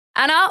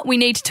Anna, we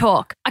need to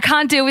talk. I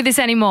can't deal with this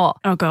anymore.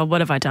 Oh God,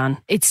 what have I done?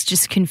 It's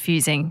just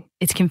confusing.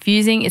 It's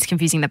confusing. It's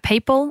confusing the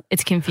people.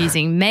 It's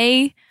confusing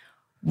me.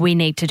 We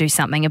need to do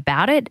something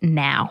about it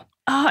now.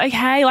 Oh,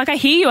 okay. Like I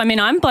hear you. I mean,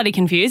 I'm bloody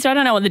confused. I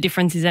don't know what the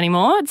difference is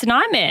anymore. It's a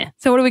nightmare.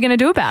 So what are we going to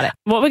do about it?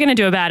 What we're going to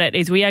do about it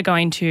is we are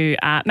going to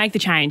make the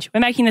change.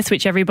 We're making the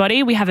switch,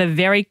 everybody. We have a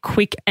very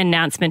quick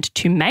announcement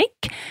to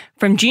make.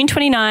 From June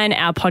 29,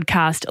 our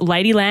podcast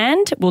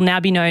Ladyland will now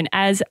be known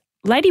as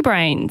Lady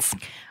Brains.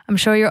 I'm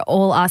sure you're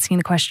all asking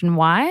the question,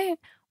 why?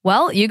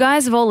 Well, you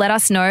guys have all let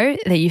us know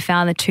that you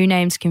found the two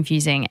names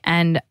confusing,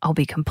 and I'll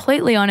be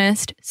completely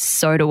honest,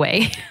 so do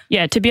we.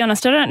 Yeah, to be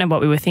honest, I don't know what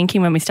we were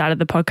thinking when we started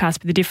the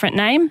podcast with a different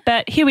name,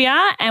 but here we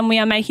are and we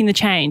are making the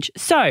change.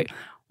 So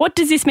what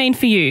does this mean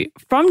for you?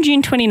 From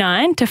June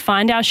 29, to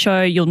find our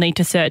show, you'll need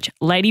to search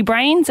Lady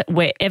Brains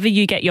wherever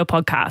you get your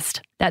podcast.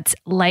 That's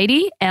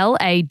Lady,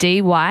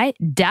 Lady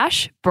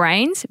dash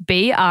Brains,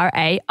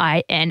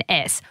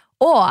 BRAINS.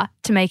 Or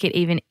to make it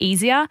even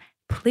easier,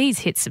 please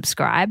hit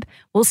subscribe.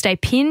 We'll stay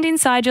pinned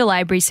inside your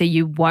library so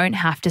you won't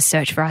have to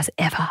search for us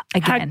ever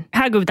again.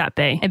 How good would that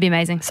be? It'd be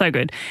amazing. So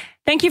good.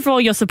 Thank you for all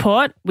your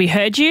support. We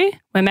heard you.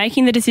 We're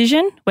making the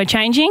decision. We're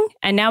changing.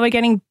 And now we're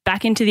getting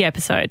back into the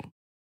episode.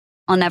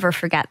 I'll never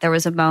forget there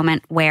was a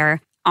moment where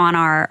on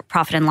our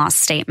profit and loss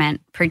statement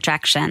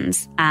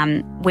projections,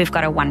 we've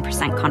got a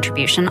 1%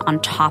 contribution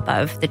on top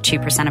of the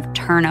 2% of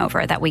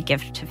turnover that we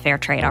give to Fair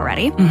Trade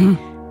already.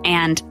 Mm-hmm.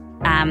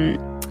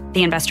 And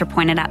the investor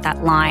pointed at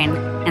that line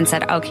and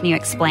said, oh, can you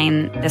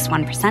explain this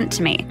 1%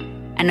 to me?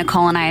 And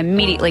Nicole and I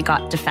immediately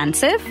got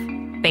defensive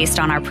based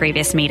on our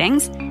previous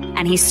meetings.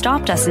 And he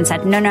stopped us and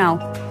said, no,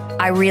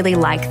 I really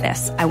like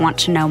this. I want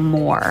to know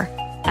more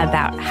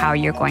about how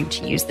you're going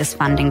to use this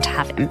funding to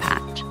have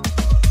impact.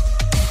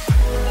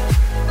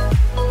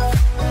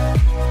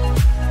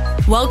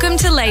 Welcome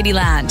to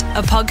Ladyland,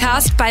 a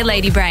podcast by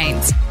Lady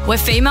Brains, where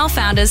female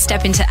founders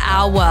step into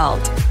our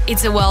world.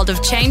 It's a world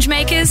of change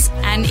makers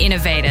and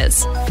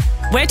innovators.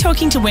 We're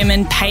talking to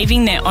women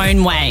paving their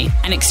own way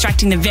and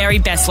extracting the very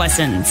best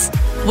lessons.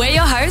 We're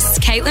your hosts,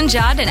 Caitlin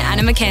Judd and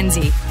Anna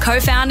McKenzie,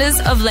 co-founders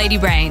of Lady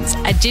Brains,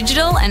 a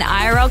digital and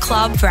IRL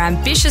club for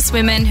ambitious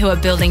women who are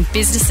building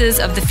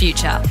businesses of the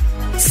future.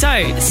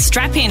 So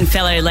strap in,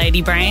 fellow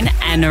Lady Brain,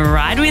 and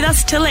ride with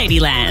us to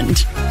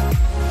Ladyland.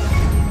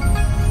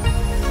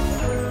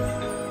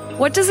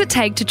 What does it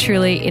take to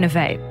truly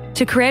innovate?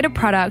 To create a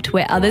product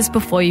where others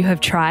before you have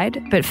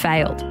tried but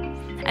failed.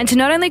 And to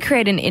not only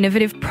create an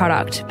innovative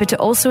product, but to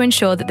also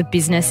ensure that the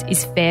business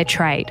is fair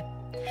trade.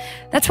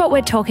 That's what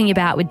we're talking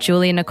about with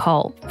Julie and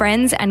Nicole,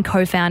 friends and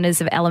co-founders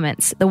of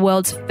Eloments, the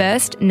world's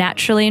first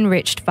naturally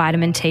enriched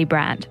vitamin T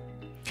brand.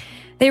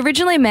 They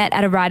originally met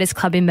at a writers'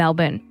 club in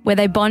Melbourne, where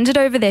they bonded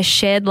over their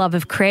shared love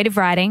of creative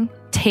writing,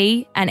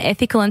 tea, and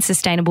ethical and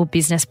sustainable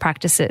business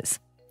practices.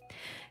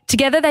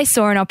 Together, they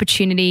saw an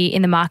opportunity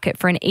in the market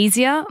for an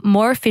easier,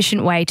 more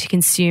efficient way to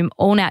consume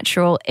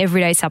all-natural,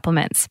 everyday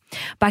supplements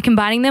by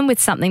combining them with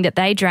something that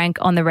they drank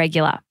on the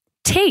regular,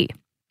 tea.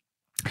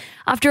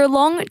 After a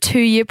long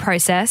 2-year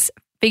process,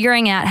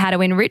 figuring out how to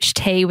enrich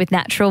tea with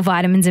natural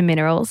vitamins and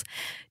minerals,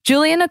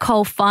 Julie and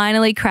Nicole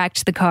finally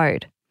cracked the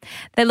code.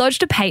 They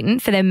lodged a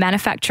patent for their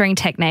manufacturing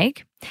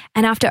technique,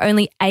 and after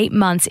only 8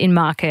 months in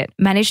market,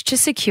 managed to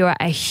secure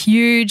a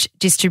huge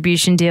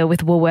distribution deal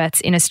with Woolworths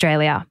in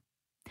Australia.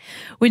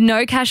 With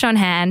no cash on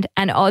hand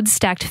and odds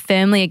stacked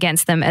firmly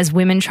against them as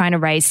women trying to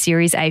raise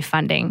Series A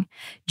funding,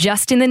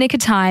 just in the nick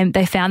of time,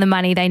 they found the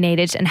money they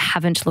needed and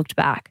haven't looked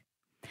back.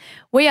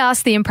 We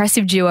asked the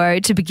impressive duo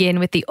to begin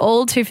with the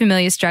all too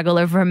familiar struggle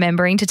of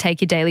remembering to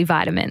take your daily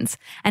vitamins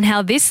and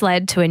how this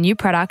led to a new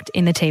product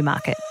in the tea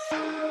market.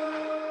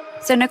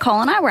 So Nicole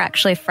and I were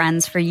actually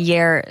friends for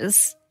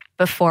years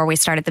before we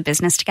started the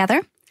business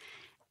together.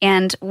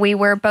 And we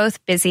were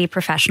both busy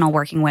professional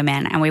working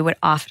women, and we would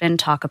often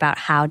talk about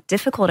how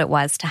difficult it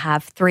was to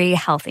have 3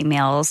 healthy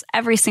meals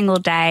every single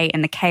day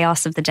in the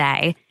chaos of the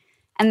day.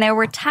 And there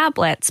were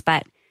tablets,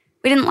 but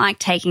we didn't like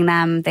taking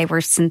them. They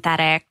were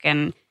synthetic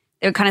and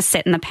they would kind of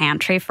sit in the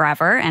pantry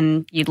forever.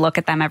 And you'd look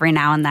at them every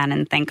now and then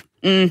and think,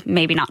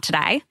 maybe not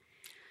today.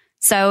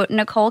 So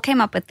Nicole came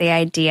up with the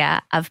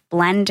idea of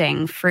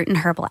blending fruit and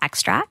herbal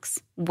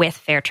extracts with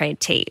fair trade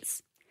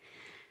teas.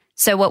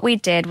 So what we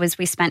did was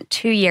we spent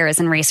 2 years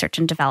in research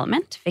and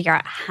development to figure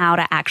out how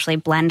to actually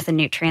blend the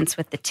nutrients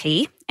with the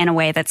tea in a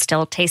way that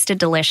still tasted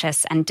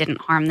delicious and didn't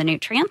harm the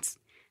nutrients.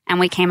 And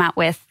we came out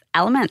with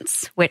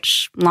Eloments,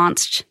 which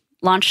launched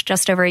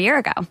just over a year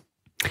ago.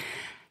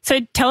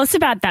 So tell us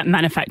about that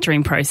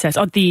manufacturing process,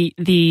 or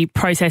the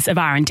process of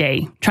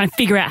R&D, trying to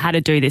figure out how to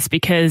do this,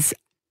 because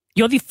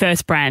you're the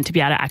first brand to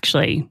be able to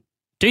actually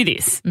do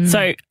this.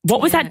 So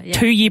what was that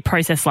 2-year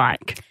process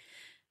like?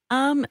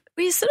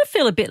 We sort of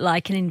feel a bit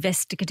like an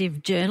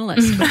investigative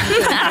journalist when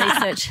you're doing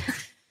research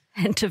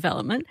and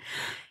development,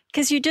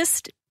 because you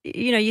just,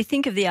 you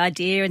think of the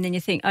idea and then you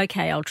think,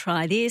 okay, I'll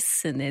try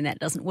this, and then that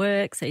doesn't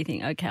work. So you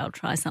think, okay, I'll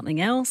try something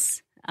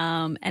else.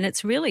 And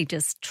it's really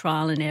just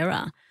trial and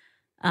error,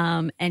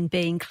 and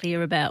being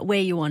clear about where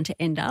you want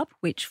to end up,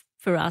 which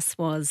for us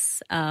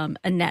was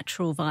a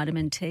natural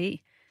vitamin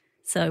T.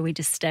 So we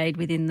just stayed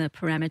within the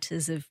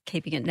parameters of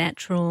keeping it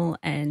natural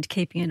and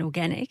keeping it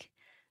organic,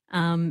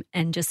 and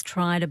just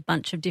tried a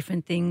bunch of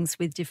different things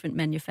with different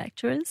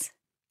manufacturers.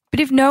 But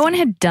if no one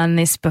had done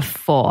this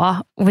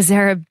before, was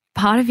there a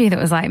part of you that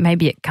was like,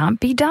 maybe it can't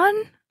be done?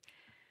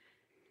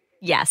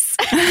 Yes.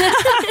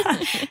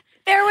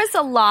 There was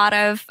a lot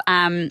of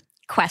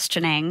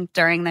questioning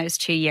during those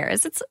 2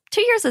 years.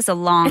 2 years is a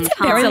long It's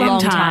a very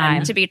long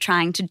time to be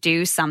trying to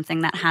do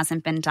something that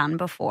hasn't been done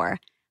before.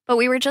 But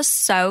we were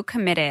just so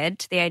committed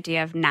to the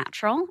idea of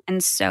natural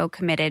and so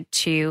committed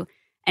to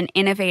an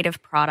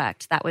innovative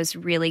product that was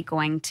really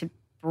going to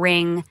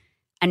bring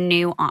a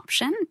new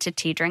option to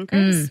tea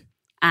drinkers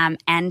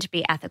and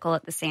be ethical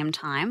at the same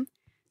time.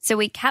 So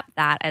we kept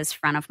that as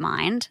front of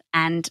mind,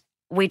 and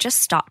we just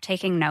stopped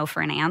taking no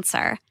for an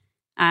answer.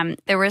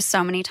 There were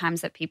so many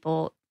times that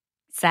people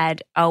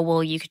said, oh,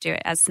 well, you could do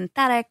it as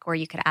synthetic, or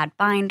you could add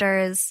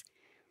binders,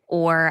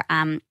 or,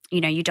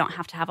 you don't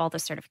have to have all the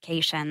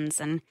certifications.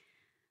 And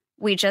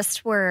we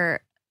just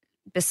were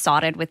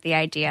besotted with the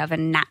idea of a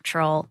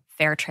natural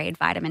fair trade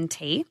vitamin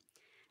T.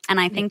 And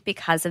I think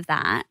because of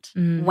that,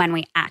 when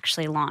we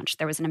actually launched,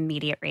 there was an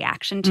immediate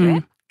reaction to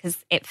it, because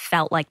it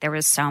felt like there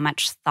was so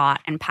much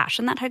thought and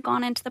passion that had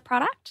gone into the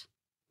product.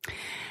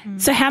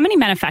 So how many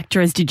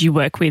manufacturers did you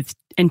work with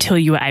until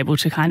you were able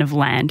to kind of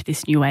land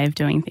this new way of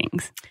doing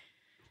things?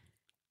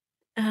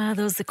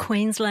 There was the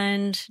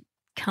Queensland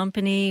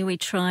company. We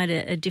tried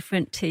a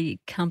different tea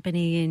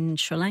company in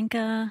Sri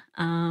Lanka,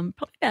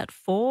 probably about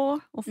 4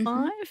 or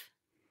 5.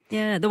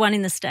 Yeah, the one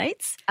in the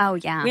States. Oh,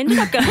 yeah. We ended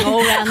up going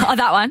all around. Oh,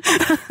 that one.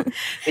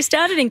 We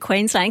started in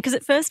Queensland because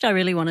at first I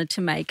really wanted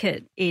to make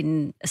it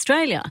in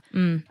Australia.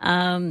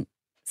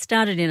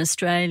 Started in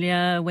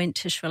Australia, went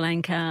to Sri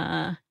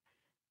Lanka,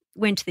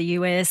 went to the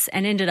US,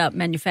 and ended up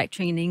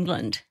manufacturing in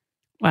England.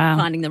 Wow.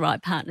 Finding the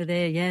right partner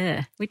there,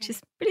 yeah, which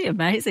is pretty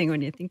amazing when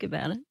you think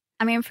about it.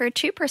 I mean, for a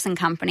 2-person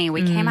company,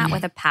 we came out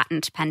with a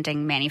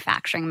patent-pending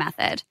manufacturing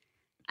method.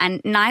 And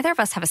neither of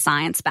us have a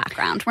science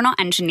background. We're not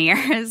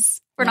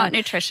engineers. We're not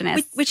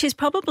nutritionists. Which is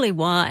probably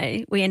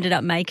why we ended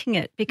up making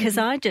it, because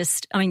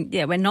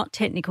we're not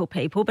technical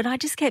people, but I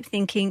just kept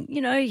thinking,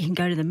 you can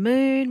go to the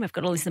moon. We've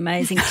got all this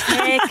amazing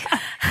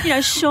tech.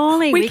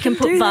 Surely we can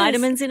put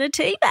vitamins in a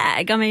tea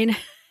bag. I mean,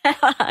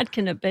 how hard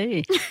can it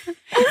be?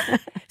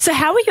 So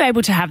how were you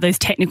able to have those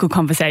technical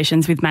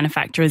conversations with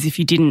manufacturers if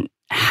you didn't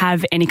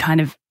have any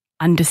kind of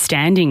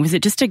understanding? Was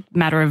it just a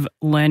matter of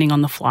learning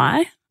on the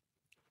fly?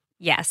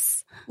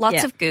 Yes.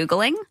 Lots of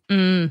Googling.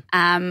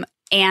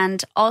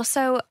 And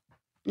also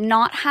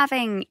not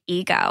having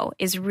ego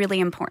is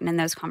really important in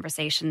those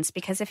conversations,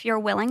 because if you're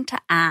willing to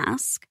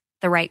ask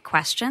the right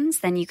questions,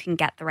 then you can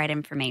get the right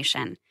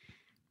information.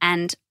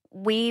 And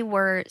we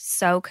were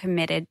so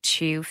committed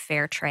to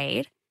fair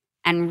trade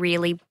and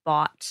really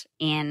bought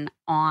in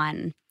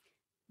on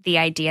the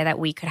idea that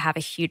we could have a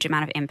huge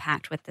amount of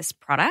impact with this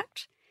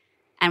product.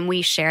 And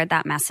we shared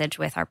that message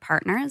with our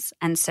partners.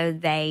 And so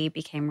they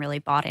became really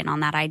bought in on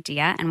that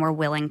idea and were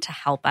willing to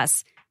help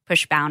us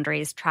push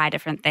boundaries, try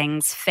different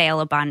things, fail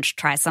a bunch,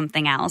 try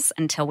something else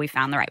until we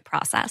found the right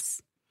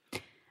process.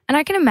 And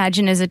I can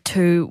imagine as a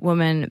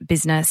 2-woman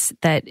business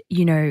that,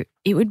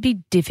 it would be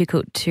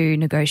difficult to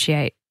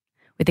negotiate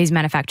with these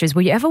manufacturers.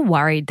 Were you ever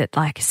worried that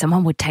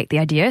someone would take the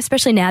idea,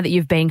 especially now that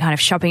you've been kind of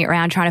shopping it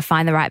around, trying to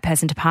find the right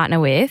person to partner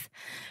with?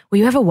 Were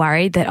you ever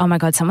worried that, oh my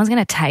God, someone's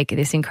going to take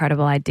this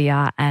incredible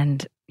idea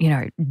and,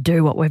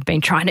 do what we've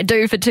been trying to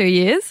do for 2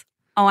 years?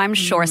 Oh, I'm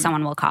sure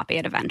someone will copy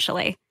it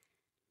eventually.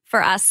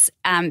 For us,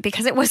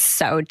 because it was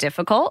so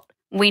difficult,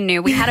 we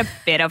knew we had a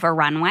bit of a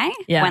runway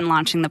when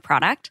launching the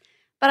product,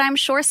 but I'm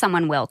sure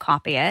someone will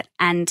copy it.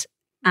 And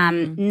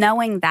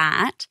knowing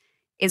that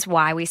is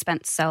why we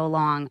spent so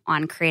long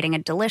on creating a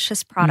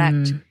delicious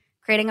product,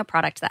 creating a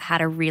product that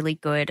had a really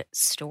good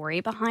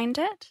story behind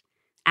it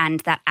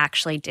and that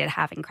actually did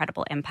have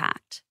incredible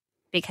impact.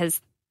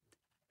 Because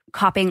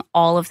copying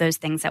all of those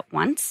things at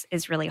once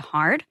is really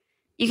hard.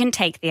 You can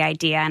take the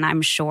idea, and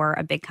I'm sure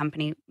a big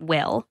company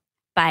will,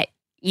 but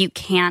you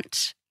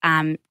can't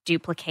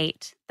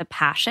duplicate the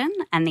passion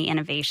and the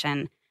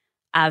innovation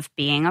of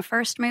being a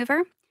first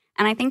mover.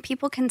 And I think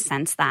people can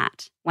sense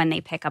that when they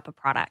pick up a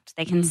product.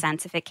 They can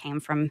sense if it came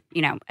from,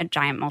 a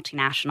giant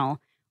multinational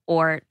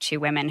or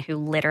 2 women who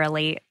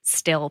literally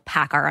still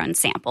pack our own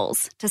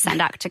samples to send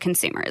out to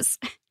consumers.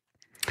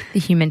 The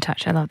human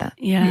touch. I love that.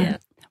 Yeah.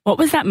 What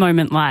was that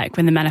moment like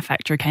when the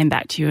manufacturer came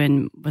back to you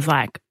and was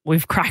like,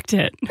 we've cracked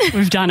it,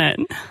 we've done it?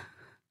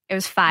 It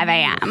was 5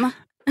 a.m.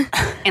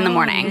 in the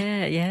morning.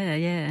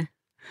 Yeah.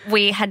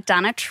 We had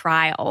done a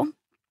trial,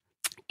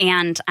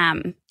 and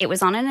it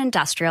was on an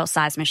industrial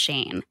size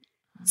machine.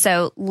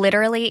 So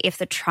literally, if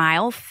the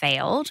trial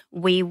failed,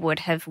 we would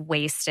have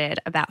wasted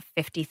about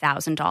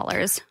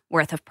 $50,000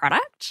 worth of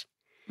product.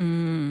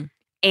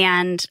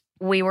 And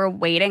we were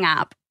waiting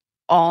up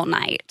all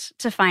night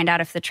to find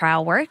out if the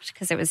trial worked,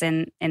 because it was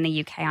in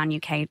the UK on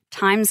UK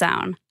time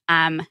zone.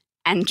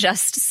 and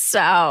just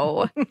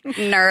so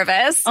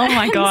nervous. Oh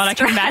my God, I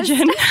can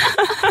imagine.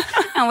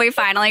 And we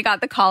finally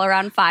got the call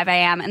around 5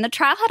 a.m. And the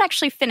trial had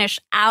actually finished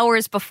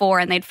hours before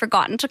and they'd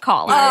forgotten to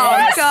call us.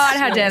 Oh, God,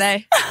 how dare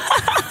they?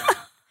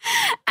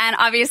 And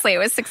obviously it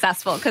was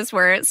successful because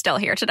we're still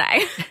here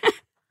today.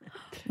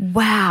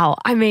 Wow.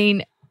 I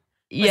mean,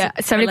 yeah,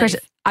 so many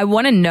questions. I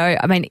want to know,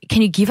 I mean,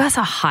 can you give us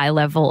a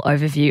high-level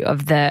overview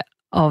of the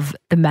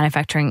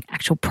manufacturing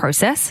actual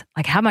process?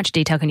 Like how much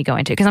detail can you go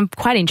into? Because I'm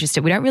quite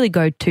interested. We don't really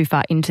go too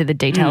far into the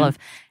detail of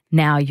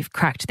now you've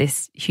cracked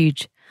this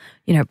huge,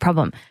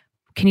 problem.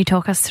 Can you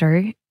talk us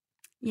through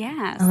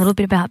Yes. a little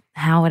bit about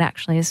how it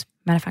actually is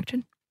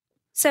manufactured?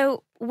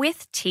 So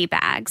with tea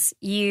bags,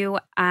 you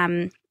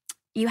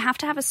have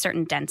to have a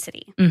certain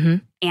density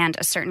and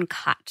a certain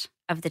cut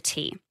of the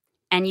tea.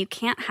 And you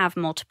can't have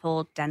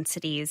multiple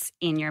densities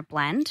in your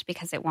blend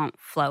because it won't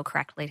flow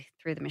correctly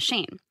through the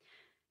machine.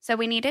 So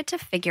we needed to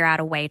figure out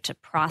a way to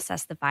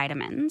process the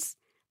vitamins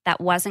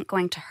that wasn't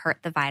going to hurt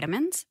the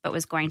vitamins, but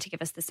was going to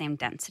give us the same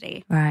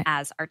density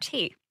as our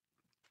tea.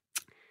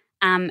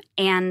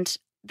 And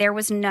there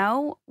was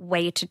no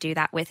way to do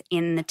that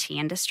within the tea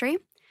industry,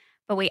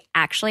 but we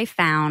actually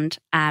found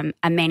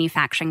a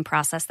manufacturing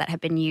process that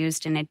had been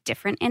used in a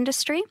different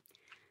industry,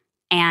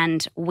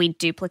 and we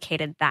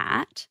duplicated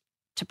that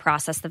to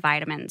process the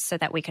vitamins so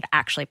that we could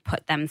actually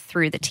put them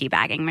through the tea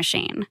bagging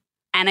machine.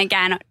 And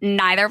again,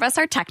 neither of us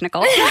are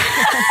technical.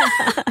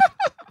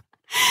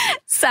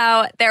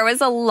 So there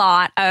was a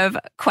lot of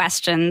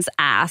questions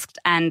asked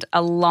and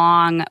a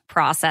long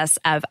process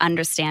of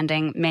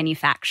understanding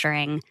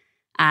manufacturing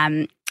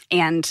and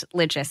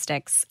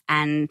logistics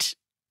and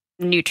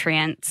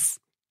nutrients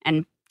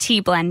and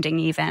tea blending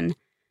even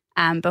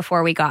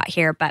before we got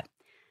here. But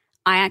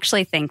I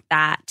actually think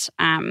that,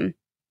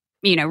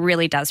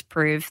 really does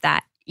prove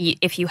that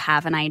if you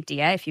have an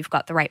idea, if you've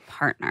got the right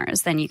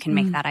partners, then you can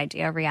make that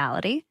idea a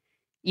reality.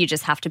 You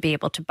just have to be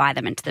able to buy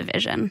them into the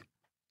vision.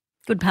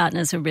 Good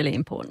partners are really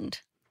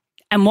important.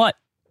 And what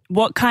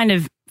kind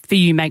of, for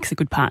you, makes a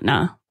good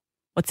partner?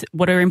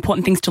 What are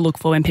important things to look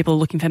for when people are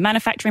looking for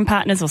manufacturing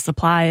partners or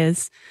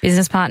suppliers?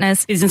 Business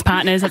partners. Business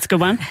partners, that's a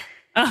good one.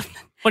 Oh,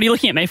 what are you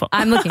looking at me for?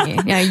 I'm looking at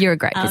you. Yeah, you're a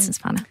great business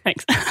partner.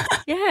 Thanks.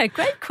 Yeah,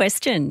 great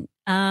question.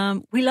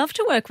 We love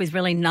to work with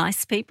really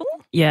nice people.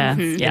 Yeah,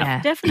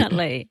 Yeah.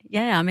 Definitely.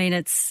 Yeah, I mean,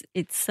 it's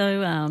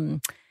so,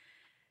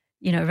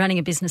 running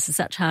a business is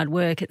such hard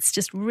work. It's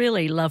just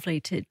really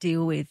lovely to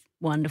deal with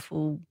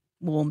wonderful,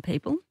 warm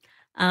people.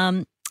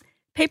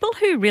 People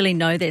who really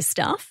know their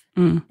stuff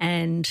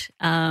and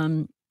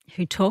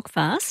who talk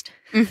fast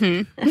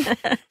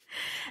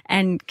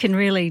and can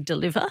really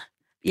deliver.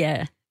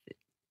 Yeah,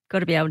 got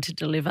to be able to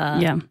deliver.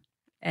 Yeah,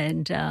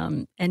 and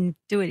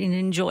do it in an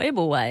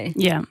enjoyable way.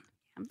 Yeah.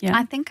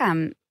 I think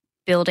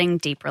building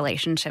deep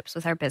relationships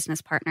with our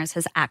business partners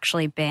has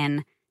actually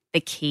been the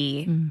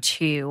key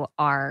to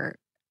our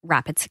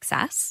rapid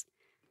success.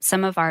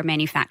 Some of our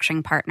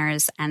manufacturing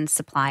partners and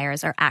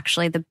suppliers are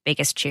actually the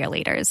biggest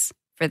cheerleaders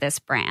for this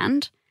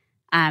brand.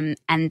 And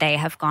they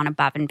have gone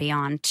above and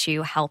beyond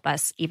to help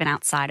us even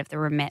outside of the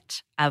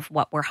remit of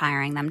what we're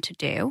hiring them to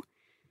do.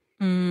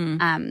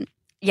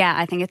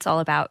 I think it's all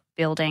about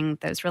building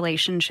those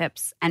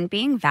relationships and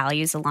being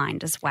values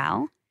aligned as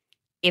well.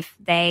 If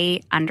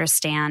they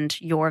understand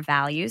your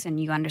values and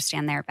you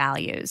understand their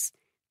values,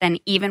 then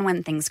even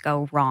when things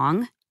go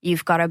wrong,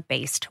 you've got a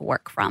base to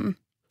work from.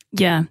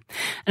 Yeah.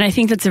 And I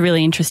think that's a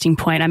really interesting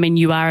point. I mean,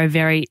 you are a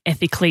very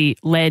ethically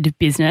led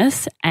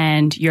business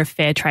and you're a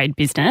fair trade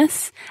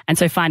business. And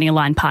so finding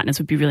aligned partners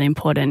would be really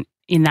important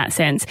in that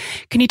sense.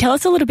 Can you tell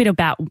us a little bit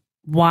about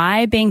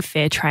why being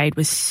fair trade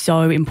was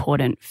so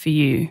important for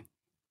you?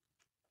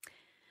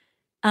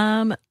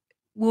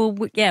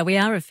 We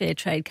are a fair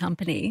trade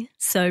company.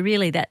 So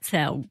really that's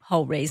our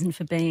whole reason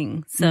for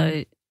being.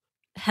 So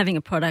having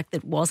a product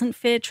that wasn't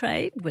fair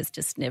trade was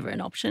just never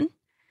an option.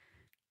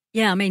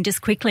 Yeah, I mean,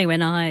 just quickly,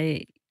 when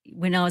I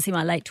was in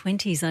my late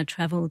 20s, I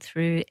travelled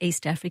through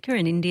East Africa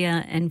and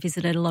India and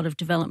visited a lot of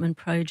development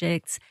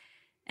projects.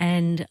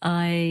 And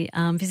I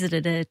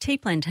visited a tea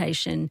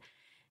plantation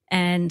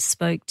and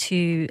spoke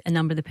to a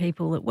number of the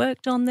people that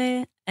worked on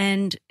there.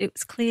 And it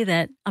was clear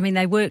that, I mean,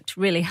 they worked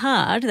really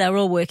hard. They were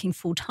all working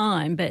full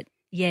time, but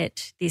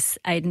yet this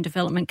aid and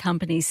development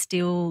company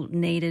still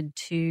needed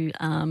to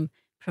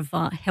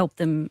help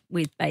them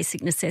with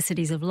basic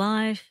necessities of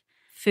life,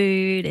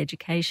 food,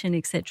 education,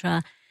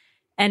 etc.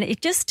 And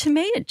it just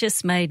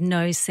made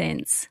no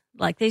sense.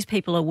 Like, these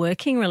people are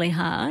working really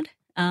hard,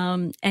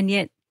 and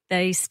yet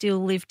they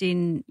still lived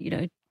in,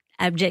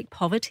 abject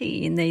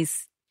poverty in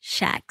these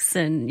shacks.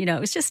 And, it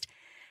was just,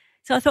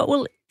 so I thought,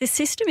 well, the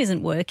system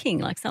isn't working,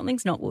 like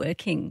something's not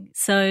working.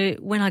 So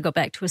when I got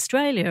back to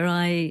Australia,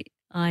 I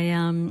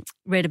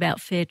read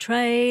about fair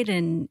trade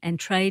and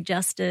trade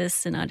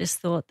justice, and I just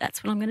thought,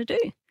 that's what I'm going to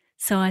do.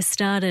 So I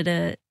started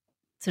a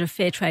sort of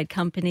fair trade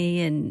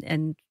company,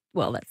 and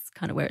that's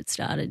kind of where it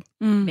started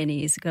many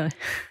years ago.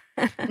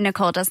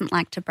 Nicole doesn't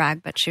like to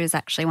brag, but she was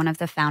actually one of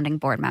the founding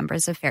board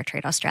members of Fair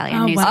Trade Australia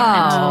and New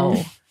Zealand.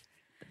 Zealand.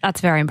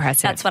 That's very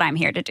impressive. That's what I'm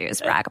here to do,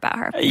 is brag about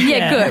her.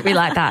 Yeah, good. We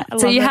like that.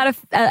 So you had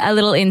a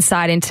little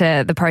insight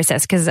into the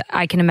process, because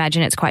I can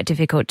imagine it's quite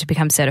difficult to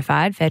become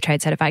certified, fair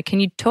trade certified. Can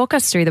you talk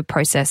us through the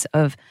process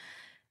of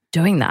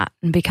doing that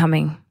and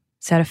becoming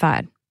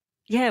certified?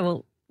 Yeah,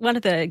 well, one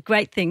of the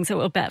great things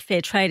about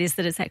fair trade is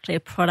that it's actually a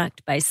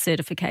product-based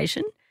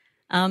certification.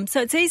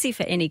 So it's easy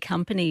for any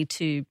company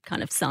to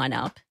kind of sign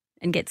up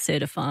and get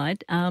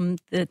certified.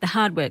 The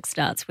hard work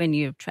starts when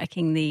you're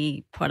tracking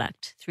the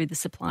product through the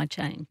supply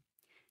chain.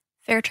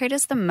 Fair trade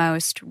is the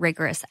most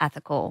rigorous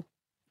ethical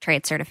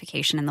trade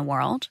certification in the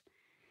world.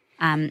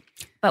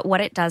 But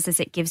what it does is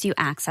it gives you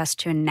access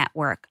to a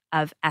network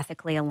of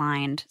ethically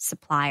aligned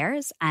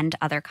suppliers and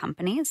other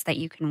companies that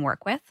you can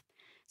work with.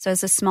 So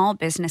as a small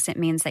business, it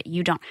means that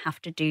you don't have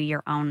to do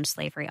your own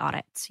slavery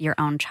audits, your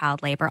own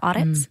child labor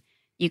audits.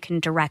 You can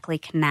directly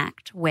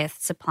connect with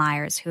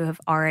suppliers who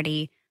have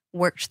already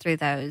worked through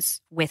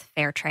those with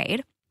fair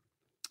trade.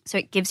 So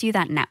it gives you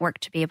that network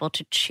to be able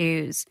to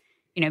choose,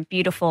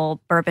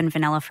 beautiful bourbon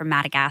vanilla from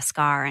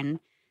Madagascar and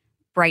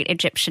bright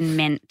Egyptian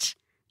mint,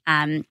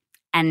 and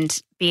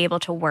be able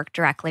to work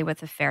directly with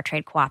the fair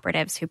trade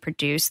cooperatives who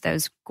produce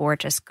those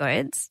gorgeous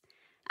goods,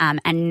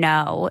 and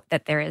know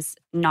that there is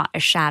not a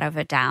shadow of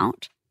a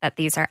doubt that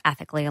these are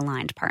ethically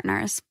aligned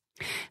partners.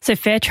 So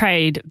fair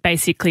trade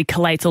basically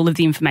collates all of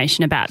the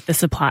information about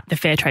the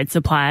fair trade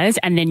suppliers,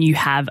 and then you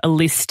have a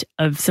list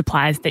of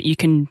suppliers that you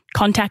can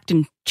contact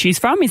and choose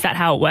from. Is that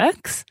how it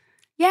works?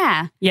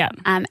 Yeah. Yeah.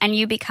 And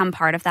you become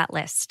part of that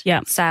list.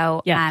 Yeah.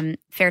 So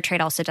fair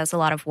trade also does a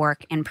lot of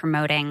work in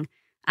promoting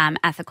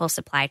ethical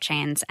supply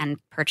chains and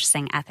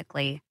purchasing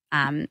ethically.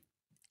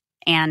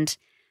 And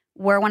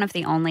we're one of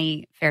the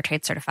only fair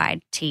trade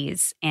certified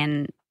teas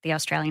in the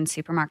Australian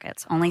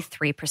supermarkets. Only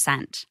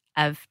 3%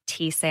 of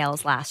tea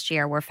sales last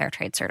year were fair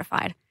trade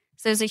certified.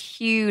 So there's a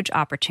huge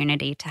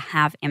opportunity to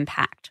have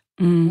impact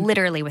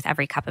literally with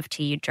every cup of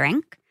tea you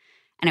drink.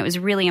 And it was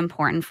really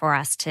important for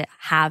us to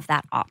have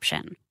that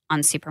option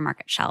on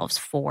supermarket shelves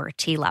for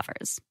tea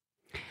lovers.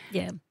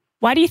 Yeah.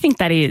 Why do you think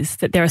that is,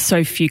 that there are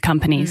so few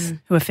companies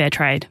who are fair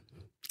trade,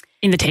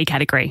 in the tea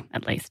category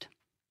at least?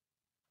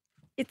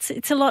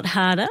 It's a lot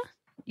harder.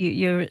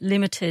 You're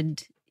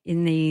limited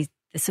in the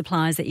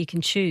suppliers that you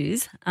can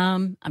choose.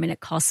 It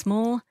costs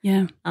more.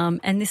 Yeah.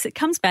 And it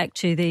comes back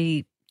to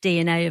the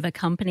DNA of a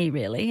company,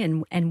 really,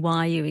 and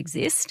why you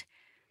exist.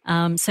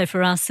 So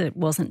for us, it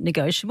wasn't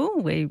negotiable.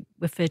 We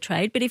were fair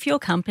trade. But if your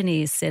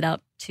company is set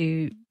up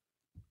to,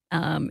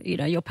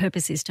 your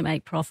purpose is to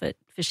make profit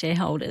for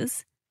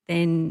shareholders,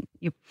 then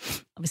you're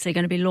obviously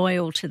going to be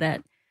loyal to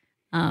that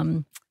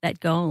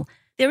goal.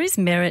 There is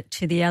merit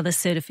to the other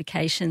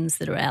certifications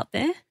that are out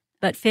there,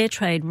 but fair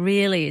trade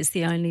really is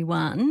the only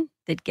one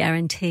that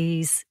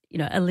guarantees,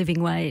 a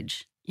living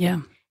wage.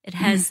 Yeah. It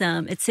has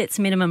it sets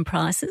minimum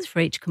prices for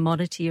each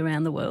commodity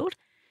around the world.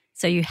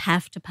 So you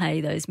have to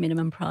pay those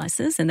minimum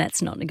prices, and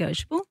that's not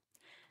negotiable,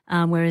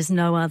 whereas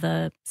no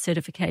other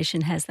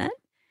certification has that.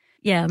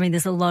 Yeah,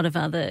 there's a lot of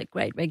other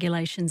great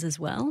regulations as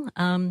well,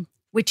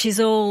 which is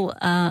all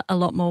a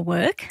lot more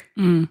work.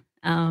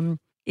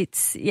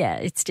 It's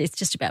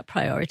just about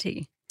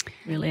priority,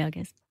 really, I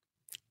guess.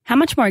 How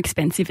much more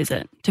expensive is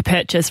it to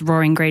purchase raw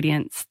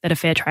ingredients that are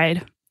fair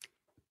trade?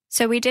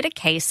 So we did a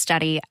case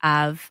study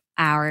of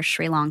our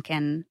Sri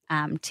Lankan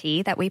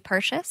tea that we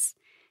purchase,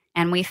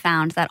 and we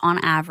found that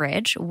on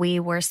average we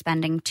were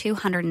spending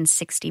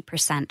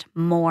 260%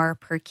 more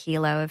per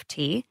kilo of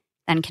tea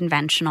than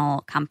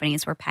conventional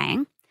companies were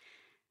paying,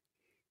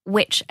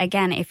 which,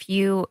 again, if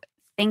you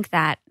think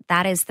that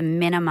that is the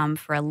minimum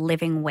for a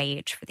living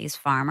wage for these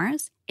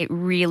farmers, it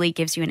really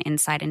gives you an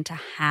insight into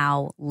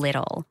how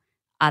little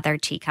other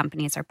tea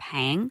companies are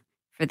paying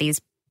for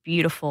these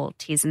beautiful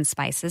teas and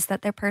spices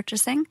that they're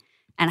purchasing,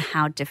 and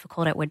how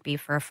difficult it would be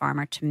for a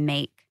farmer to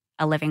make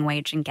a living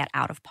wage and get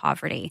out of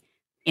poverty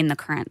in the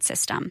current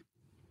system.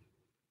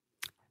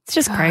 It's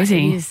just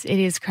crazy. It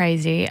is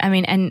crazy.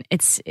 And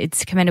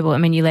it's commendable.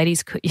 You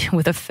ladies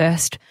were the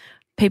first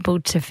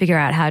people to figure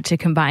out how to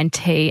combine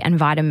tea and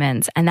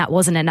vitamins, and that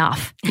wasn't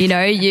enough.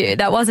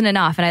 That wasn't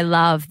enough. And I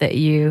love that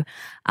you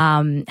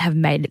have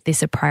made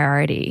this a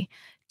priority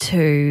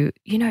to,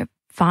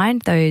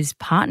 find those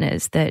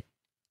partners that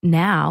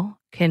now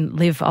can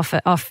live off,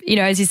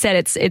 as you said,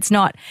 it's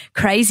not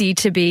crazy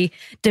to be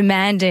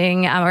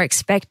demanding or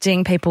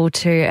expecting people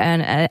to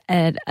earn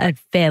a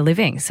fair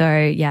living. So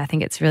yeah, I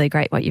think it's really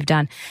great what you've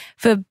done.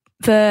 For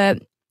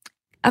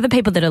other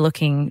people that are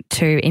looking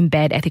to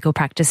embed ethical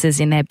practices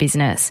in their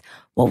business,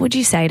 what would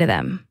you say to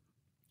them?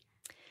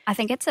 I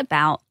think it's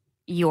about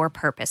your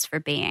purpose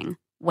for being.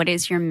 What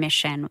is your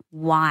mission?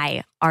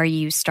 Why are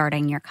you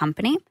starting your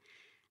company?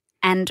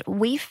 And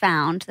we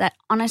found that,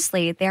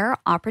 honestly, there are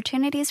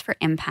opportunities for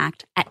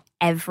impact at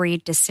every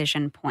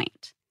decision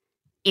point.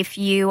 If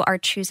you are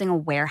choosing a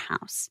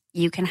warehouse,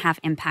 you can have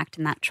impact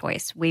in that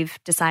choice. We've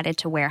decided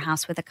to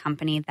warehouse with a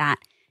company that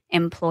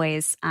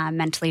employs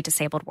mentally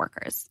disabled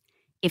workers.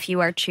 If you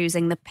are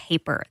choosing the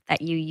paper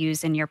that you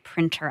use in your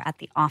printer at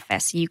the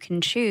office, you can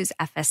choose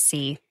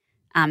FSC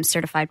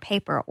certified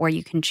paper, or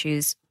you can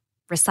choose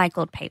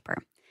recycled paper.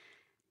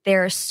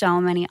 there are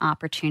so many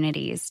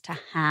opportunities to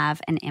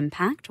have an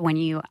impact when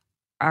you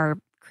are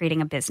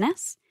creating a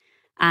business.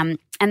 And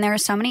there are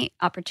so many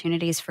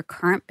opportunities for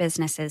current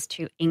businesses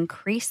to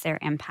increase their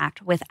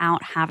impact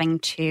without having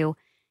to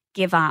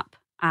give up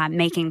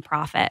making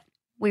profit.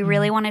 We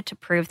really wanted to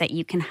prove that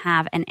you can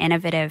have an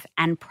innovative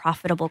and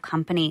profitable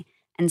company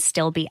and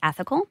still be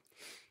ethical.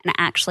 And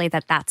actually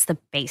that's the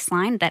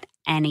baseline that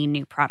any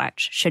new product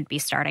should be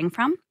starting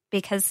from,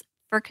 because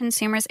for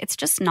consumers, it's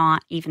just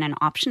not even an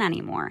option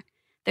anymore.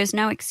 There's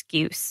no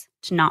excuse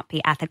to not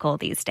be ethical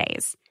these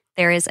days.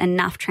 There is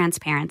enough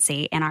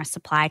transparency in our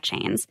supply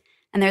chains,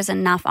 and there's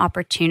enough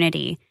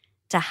opportunity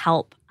to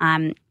help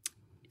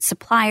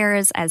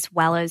suppliers as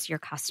well as your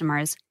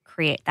customers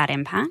create that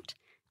impact.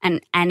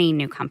 And any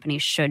new company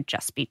should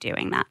just be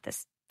doing that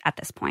at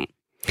this point.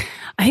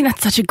 I think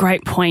that's such a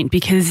great point,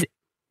 because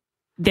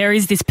there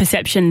is this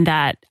perception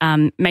that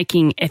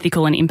making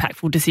ethical and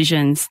impactful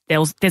decisions, there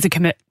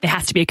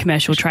has to be a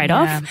commercial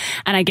trade-off. Yeah.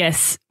 And I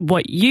guess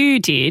what you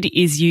did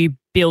is you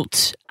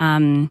built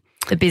the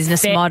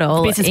business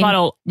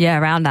model. Yeah,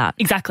 around that.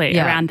 Exactly,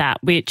 around that,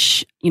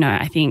 which,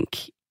 I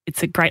think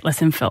it's a great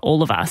lesson for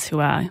all of us who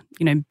are,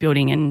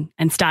 building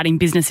and starting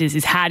businesses,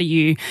 is how do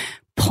you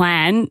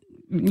plan,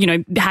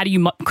 how do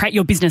you create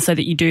your business so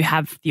that you do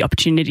have the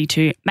opportunity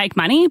to make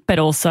money, but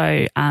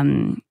also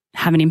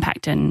have an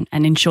impact and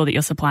ensure that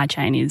your supply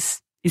chain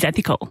is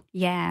ethical.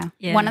 Yeah.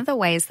 One of the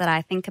ways that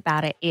I think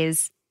about it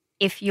is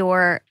if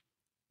your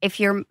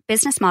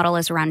business model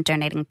is around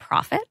donating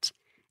profit,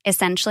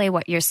 essentially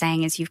what you're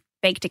saying is you've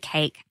baked a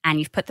cake and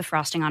you've put the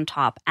frosting on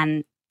top,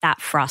 and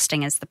that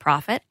frosting is the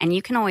profit, and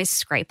you can always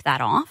scrape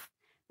that off.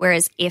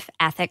 Whereas if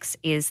ethics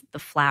is the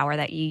flour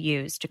that you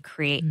use to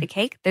create the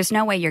cake, there's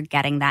no way you're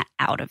getting that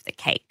out of the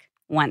cake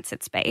once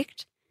it's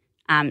baked.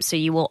 So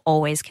you will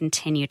always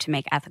continue to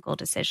make ethical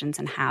decisions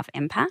and have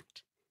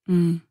impact.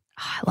 I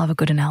love a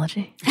good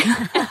analogy.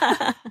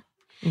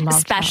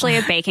 Especially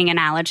a baking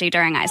analogy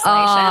during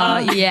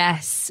isolation. Oh,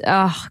 yes.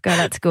 Oh, God,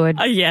 that's good.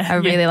 Oh, yeah. I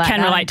really like that.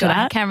 Can relate to that.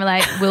 I can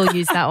relate. We'll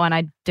use that one.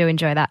 I do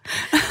enjoy that.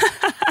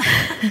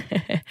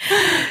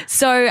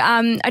 So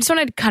I just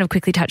want to kind of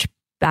quickly touch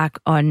back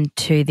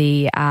onto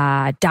the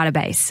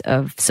database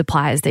of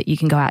suppliers that you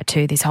can go out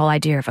to, this whole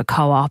idea of a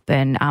co-op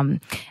and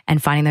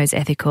finding those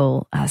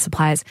ethical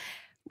suppliers.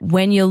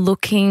 When you're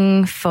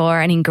looking for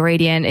an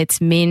ingredient,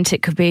 it's mint,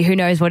 it could be who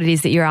knows what it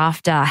is that you're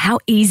after. How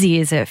easy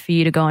is it for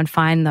you to go and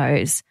find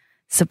those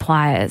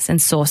suppliers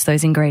and source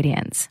those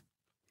ingredients?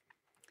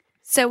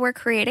 So we're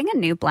creating a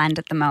new blend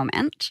at the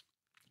moment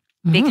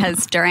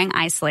because during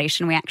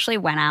isolation, we actually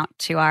went out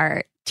to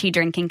our tea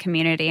drinking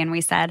community and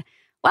we said,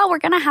 well, we're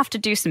going to have to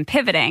do some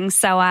pivoting.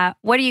 So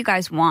what do you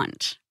guys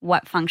want?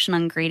 What functional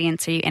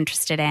ingredients are you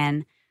interested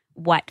in?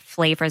 What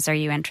flavors are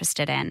you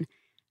interested in?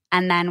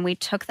 And then we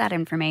took that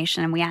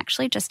information and we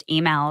actually just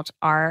emailed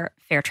our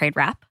fair trade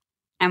rep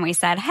and we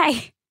said,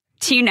 hey,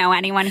 do you know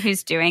anyone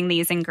who's doing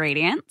these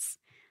ingredients?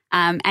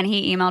 And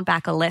he emailed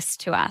back a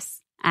list to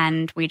us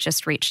and we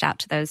just reached out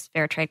to those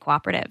fair trade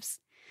cooperatives.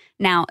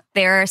 Now,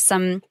 there are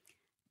some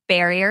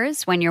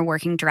barriers when you're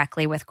working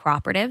directly with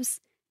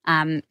cooperatives.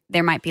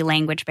 There might be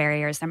language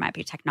barriers, there might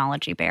be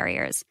technology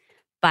barriers.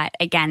 But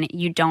again,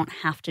 you don't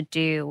have to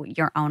do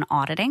your own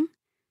auditing,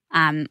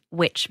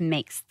 which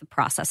makes the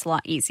process a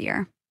lot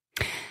easier.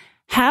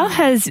 How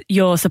has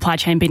your supply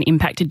chain been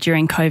impacted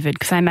during COVID?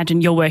 Because I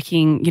imagine you're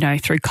working,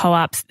 through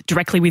co-ops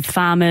directly with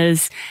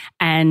farmers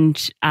and,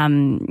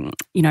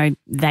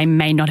 they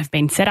may not have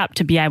been set up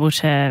to be able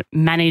to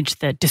manage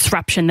the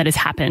disruption that has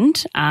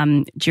happened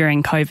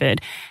during COVID.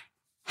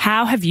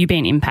 How have you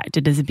been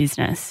impacted as a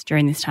business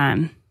during this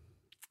time?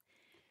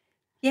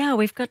 Yeah,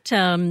 we've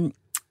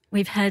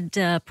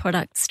had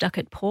products stuck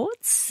at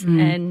ports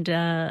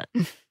and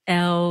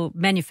our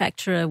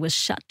manufacturer was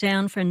shut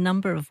down for a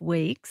number of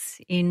weeks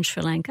in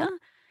Sri Lanka.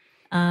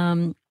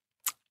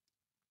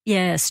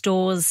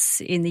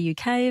 Stores in the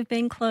UK have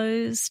been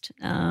closed.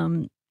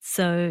 We've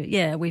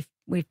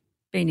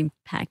been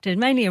impacted,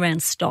 mainly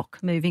around stock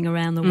moving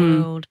around the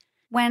world.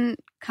 When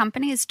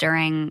companies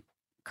during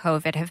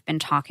COVID have been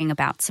talking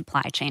about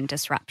supply chain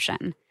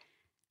disruption,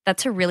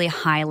 that's a really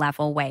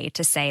high-level way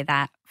to say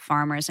that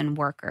farmers and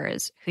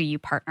workers who you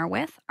partner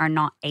with are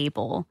not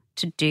able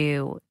to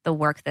do the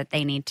work that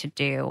they need to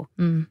do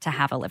to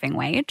have a living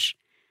wage.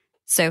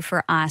 So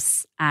for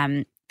us,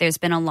 there's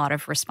been a lot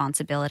of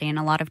responsibility and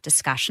a lot of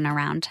discussion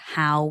around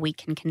how we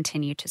can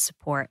continue to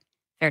support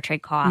fair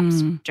trade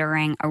co-ops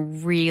during a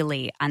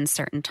really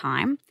uncertain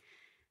time.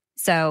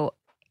 So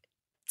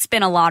it's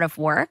been a lot of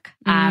work,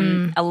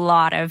 a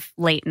lot of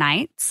late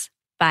nights,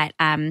 but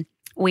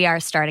we are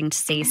starting to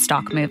see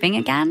stock moving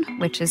again,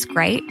 which is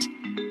great.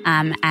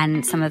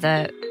 And some of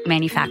the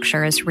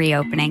manufacturers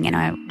reopening in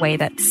a way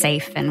that's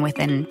safe and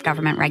within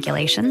government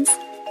regulations.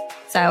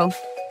 So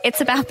it's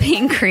about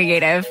being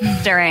creative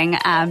during,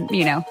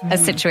 a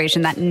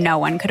situation that no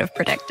one could have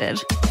predicted.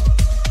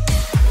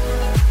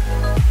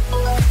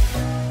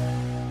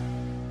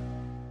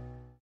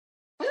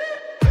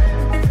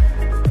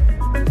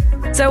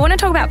 So I want to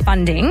talk about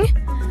funding,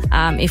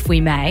 if we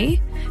may.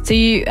 So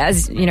you,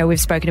 as you know, we've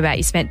spoken about,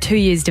 you spent 2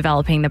 years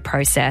developing the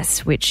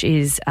process, which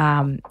is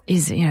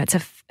it's a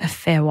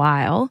fair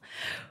while.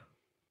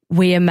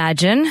 We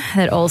imagine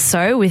that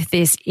also with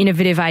this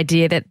innovative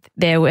idea that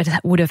there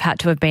would have had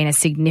to have been a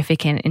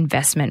significant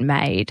investment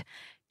made.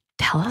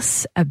 Tell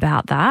us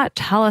about that.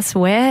 Tell us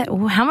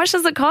how much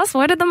does it cost?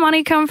 Where did the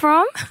money come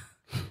from?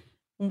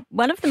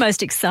 One of the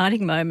most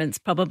exciting moments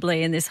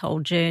probably in this whole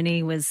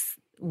journey was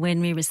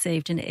when we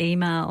received an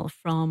email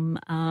from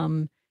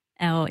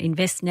our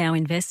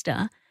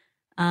investor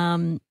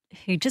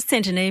who just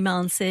sent an email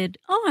and said,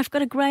 "Oh, I've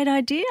got a great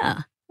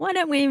idea. Why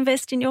don't we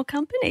invest in your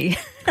company?"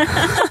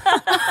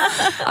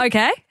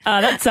 Okay.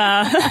 That's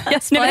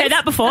yes, never heard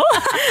that before.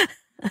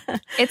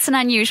 It's an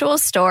unusual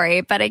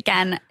story, but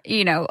again,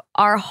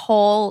 our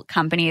whole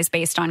company is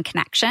based on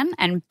connection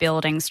and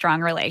building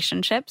strong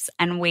relationships.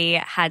 And we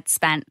had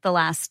spent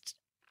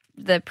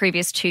the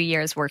previous 2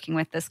 years working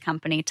with this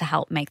company to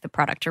help make the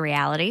product a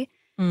reality.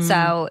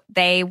 So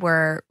they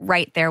were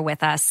right there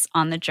with us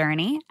on the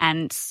journey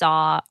and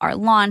saw our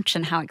launch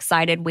and how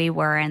excited we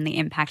were and the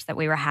impact that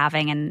we were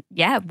having, and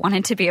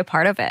wanted to be a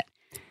part of it,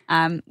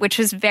 which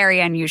was very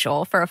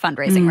unusual for a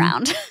fundraising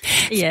round.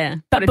 Yeah.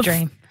 But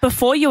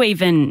before you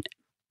even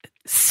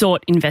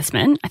sought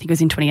investment, I think it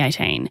was in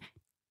 2018,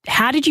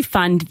 how did you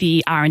fund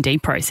the R&D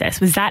process?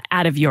 Was that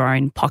out of your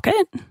own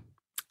pocket?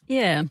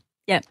 Yeah.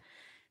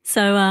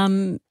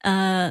 So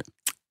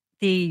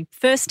the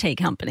first tea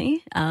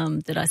company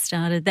that I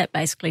started, that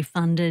basically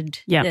funded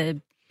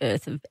the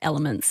birth of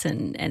Eloments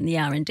and the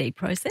R&D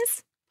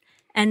process.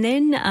 And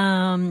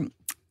then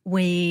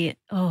we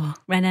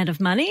ran out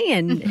of money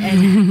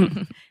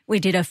and we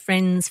did a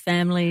friends,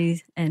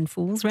 families and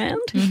fools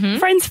round. Mm-hmm.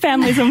 Friends,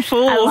 families and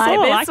fools. I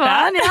like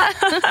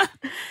that.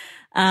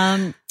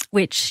 Yeah.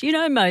 Which,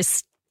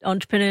 most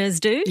entrepreneurs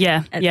do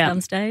at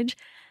some stage.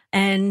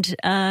 And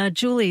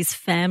Julie's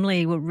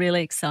family were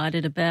really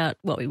excited about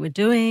what we were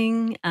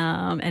doing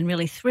and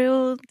really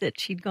thrilled that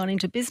she'd gone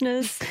into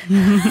business.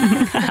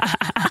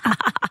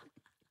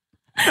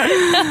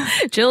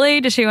 Julie,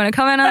 does she want to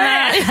comment on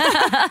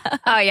that?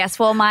 Oh, yes.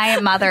 Well,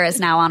 my mother is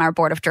now on our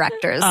board of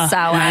directors. So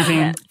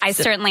I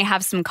certainly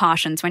have some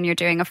cautions when you're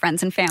doing a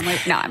friends and family.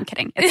 No, I'm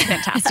kidding. It's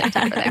fantastic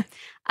over there.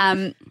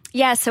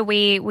 So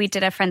we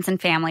did a friends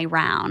and family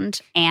round,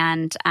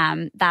 and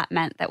that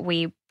meant that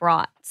we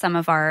brought some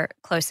of our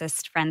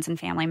closest friends and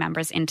family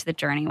members into the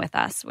journey with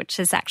us, which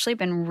has actually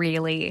been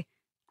really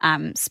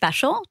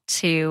special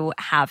to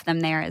have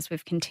them there as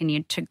we've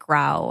continued to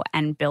grow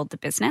and build the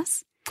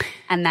business.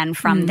 And then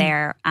from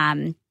there,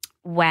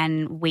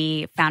 when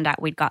we found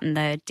out we'd gotten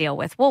the deal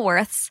with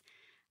Woolworths,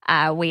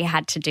 we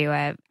had to do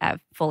a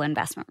full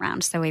investment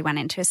round. So we went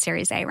into a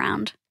Series A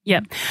round.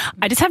 Yep.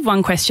 I just have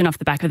one question off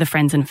the back of the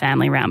friends and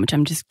family round, which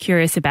I'm just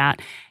curious about.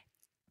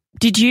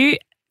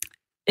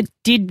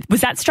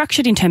 Was that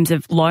structured in terms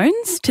of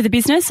loans to the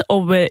business,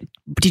 or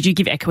did you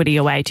give equity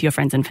away to your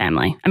friends and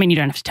family? I mean, you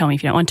don't have to tell me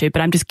if you don't want to,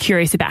 but I'm just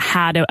curious about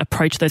how to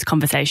approach those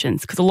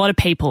conversations, because a lot of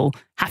people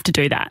have to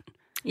do that.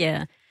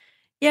 Yeah.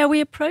 Yeah,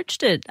 we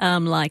approached it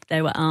like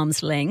they were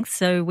arm's length.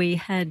 So we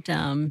had,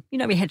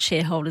 we had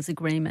shareholders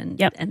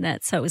agreement and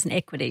that. So it was an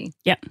equity.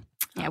 Yep.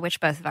 Yeah, which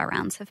both of our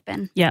rounds have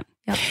been. Yep.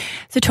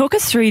 So talk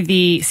us through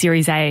the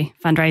Series A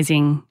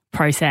fundraising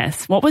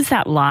process. What was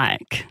that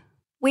like?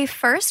 We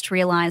first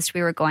realized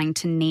we were going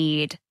to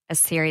need a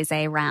Series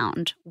A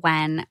round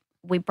when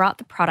we brought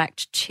the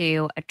product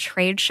to a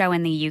trade show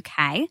in the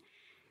UK,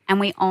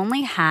 and we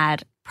only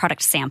had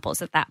product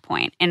samples at that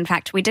point. In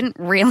fact, we didn't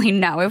really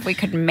know if we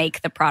could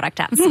make the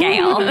product at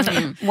scale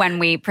when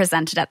we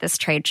presented at this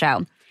trade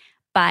show.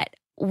 But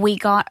we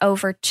got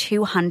over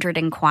 200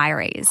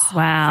 inquiries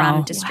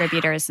from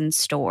distributors and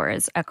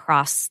stores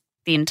across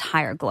the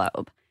entire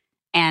globe.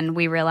 And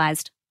we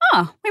realized,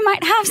 we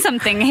might have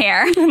something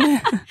here.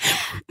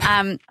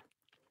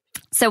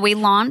 So we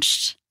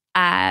launched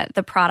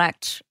the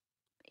product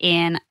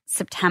in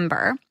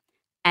September.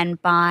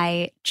 And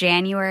by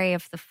January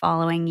of the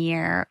following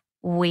year,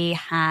 we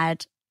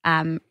had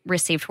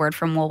received word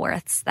from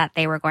Woolworths that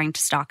they were going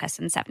to stock us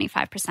in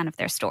 75% of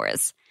their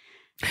stores.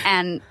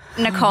 And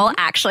Nicole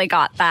actually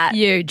got that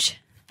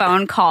huge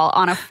phone call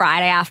on a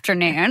Friday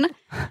afternoon.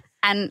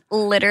 And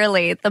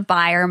literally the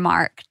buyer,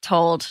 Mark,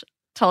 told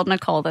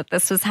Nicole that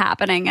this was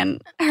happening.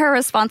 And her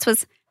response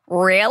was,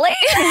 "Really?"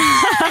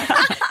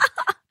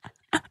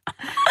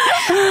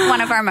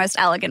 One of our most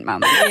elegant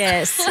moments.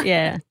 Yes,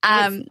 yeah.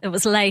 It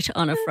was late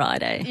on a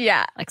Friday.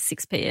 Yeah. Like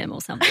 6 p.m. or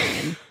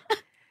something.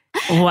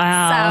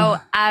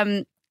 Wow.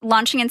 So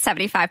launching in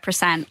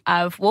 75%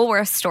 of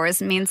Woolworths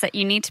stores means that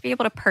you need to be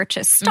able to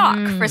purchase stock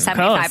for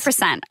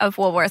 75% of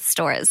Woolworths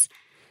stores,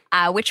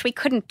 which we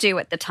couldn't do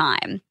at the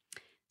time.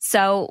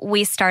 So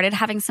we started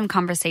having some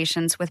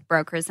conversations with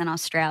brokers in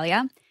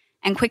Australia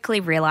and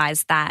quickly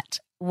realized that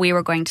we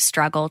were going to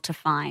struggle to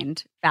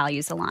find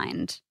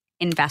values-aligned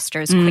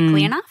investors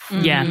quickly enough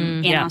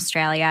in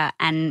Australia.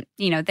 And,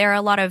 there are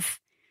a lot of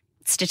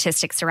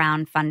statistics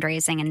around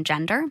fundraising and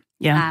gender.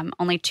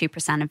 Only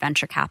 2% of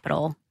venture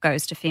capital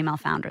goes to female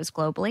founders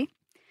globally,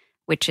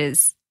 which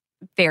is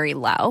very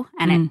low,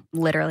 and it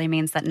literally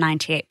means that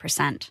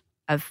 98%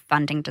 of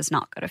funding does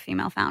not go to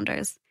female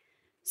founders.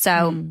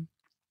 So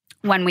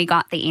when we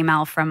got the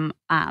email from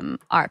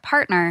our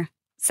partner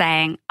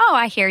saying, "Oh,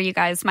 I hear you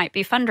guys might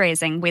be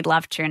fundraising. We'd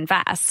love to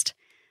invest,"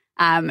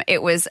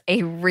 it was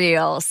a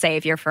real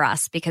savior for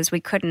us because we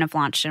couldn't have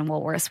launched in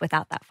Woolworths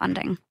without that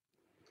funding.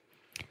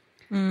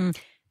 And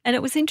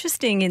it was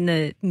interesting in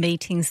the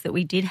meetings that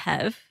we did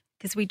have,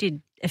 because we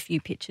did a few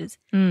pitches,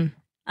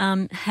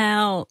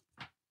 how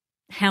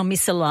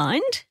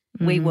misaligned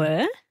we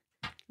were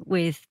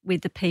with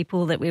the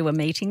people that we were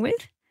meeting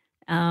with.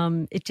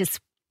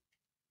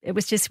 It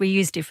was just we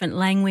used different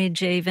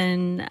language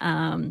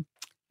even,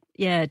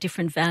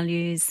 different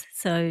values.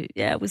 So,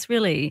 it was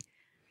really,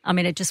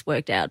 it just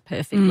worked out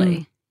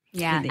perfectly.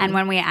 Yeah, and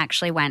when we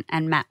actually went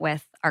and met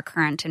with our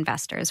current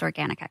investors,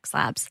 Organic X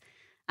Labs,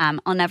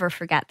 I'll never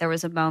forget there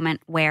was a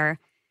moment where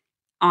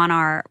on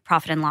our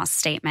profit and loss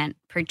statement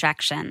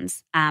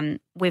projections,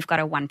 we've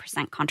got a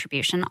 1%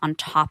 contribution on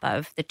top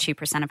of the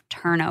 2% of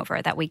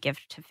turnover that we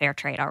give to Fair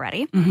Trade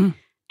already.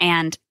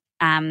 And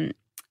the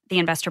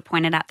investor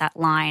pointed at that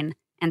line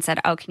and said,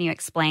 "Oh, can you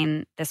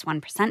explain this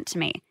 1% to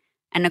me?"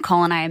 And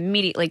Nicole and I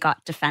immediately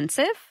got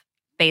defensive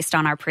based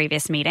on our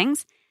previous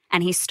meetings.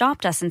 And he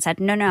stopped us and said,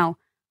 no,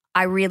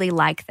 I really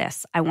like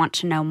this. I want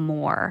to know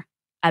more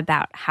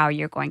about how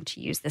you're going to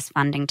use this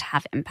funding to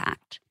have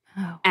impact.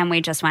 And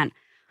we just went,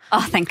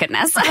 oh, thank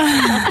goodness.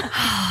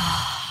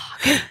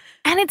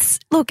 And it's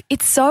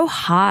so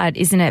hard,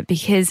 isn't it?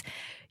 Because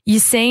you're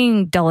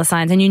seeing dollar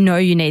signs and you know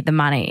you need the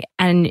money,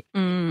 and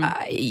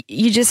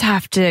you just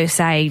have to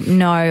say,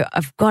 no,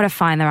 I've got to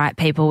find the right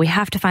people. We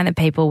have to find the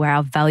people where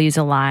our values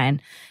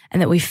align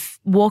and that we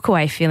walk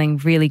away feeling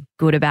really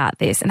good about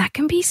this. And that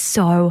can be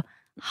so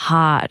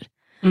hard.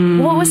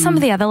 What were some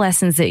of the other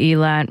lessons that you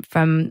learned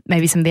from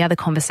maybe some of the other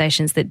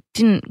conversations that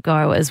didn't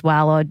go as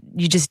well, or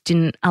you just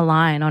didn't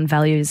align on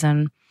values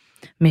and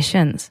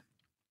missions?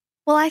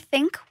 Well, I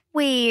think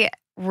we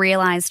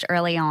realized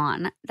early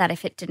on that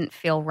if it didn't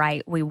feel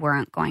right, we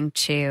weren't going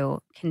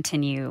to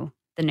continue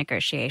the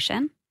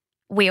negotiation.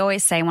 We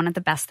always say one of the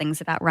best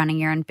things about running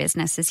your own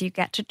business is you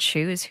get to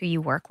choose who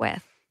you work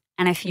with.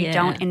 And if you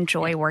don't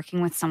enjoy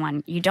working with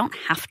someone, you don't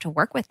have to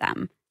work with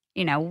them.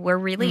 You know, we're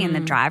really in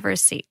the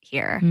driver's seat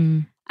here.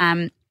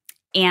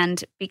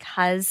 And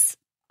because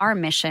our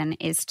mission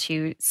is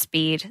to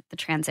speed the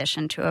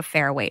transition to a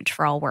fair wage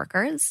for all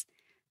workers,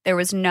 there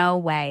was no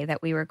way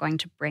that we were going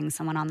to bring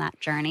someone on that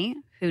journey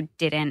who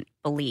didn't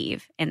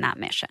believe in that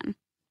mission.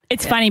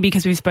 It's funny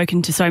because we've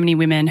spoken to so many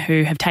women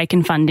who have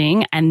taken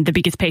funding, and the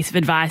biggest piece of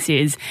advice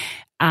is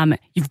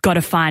you've got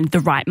to find the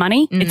right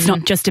money. It's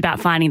not just about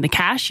finding the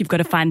cash. You've got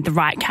to find the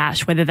right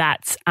cash, whether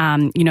that's,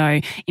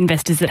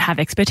 investors that have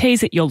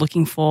expertise that you're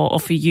looking for, or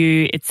for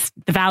you, it's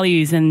the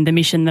values and the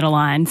mission that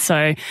align.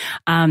 So,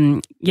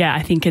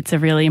 I think it's a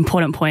really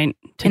important point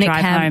to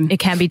drive home. It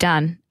can be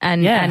done.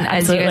 And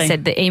as you guys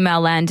said, the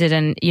email landed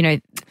and,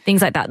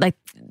 things like that. Like,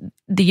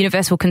 the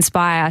universe will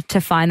conspire to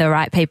find the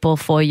right people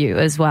for you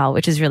as well,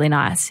 which is really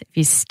nice if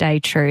you stay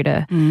true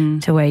to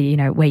where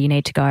you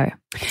need to go.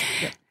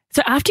 Yep.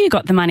 So after you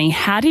got the money,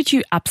 how did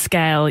you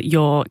upscale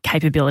your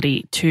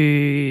capability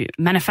to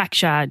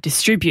manufacture,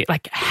 distribute?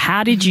 Like,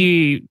 how did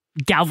you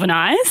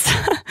galvanize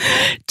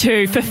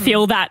to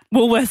fulfill that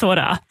Woolworths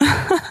order?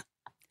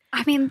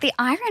 I mean, the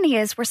irony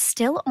is we're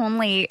still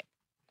only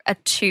a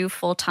 2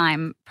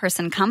 full-time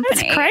person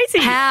company. That's crazy.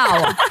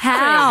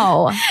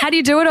 How? How do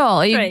you do it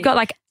all? You've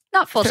got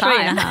not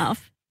full-time. 3.5.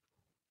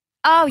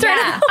 Oh,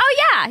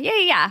 yeah.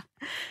 Yeah.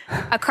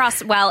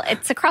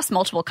 It's across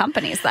multiple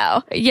companies,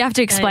 though. You have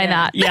to explain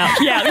that.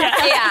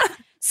 Yeah.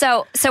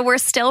 So we're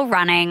still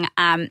running,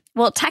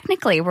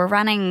 technically we're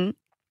running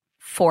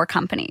 4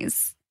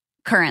 companies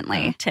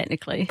currently.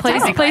 Technically.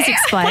 Please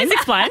explain.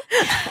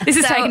 This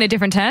is taking a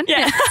different turn.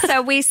 Yeah.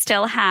 So we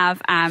still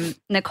have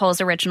Nicole's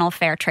original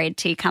Fair Trade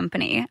Tea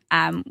Company,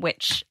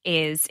 which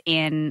is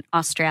in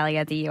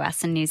Australia, the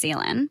US, and New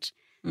Zealand.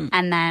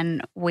 And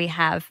then we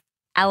have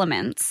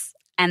Eloments.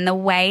 And the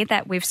way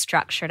that we've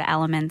structured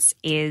Eloments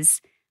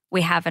is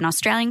we have an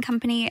Australian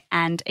company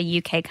and a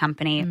UK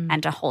company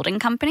and a holding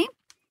company.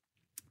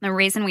 The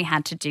reason we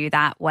had to do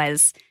that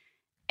was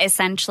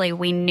essentially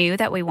we knew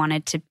that we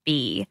wanted to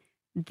be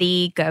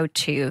the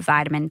go-to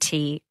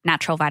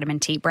natural vitamin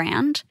T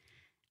brand.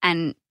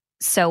 And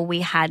so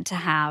we had to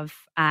have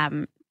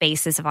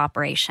bases of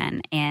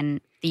operation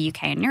in the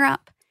UK and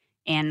Europe,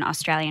 in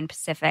Australia and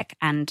Pacific,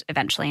 and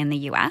eventually in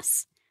the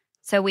US.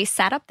 So we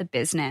set up the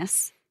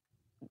business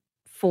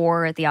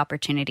for the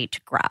opportunity to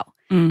grow.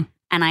 And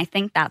I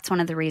think that's one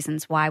of the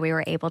reasons why we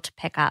were able to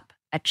pick up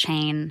a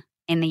chain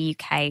in the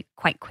UK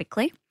quite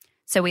quickly.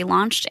 So we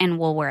launched in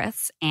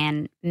Woolworths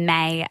in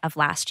May of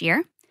last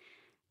year.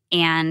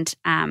 And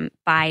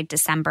by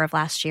December of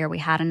last year, we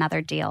had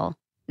another deal.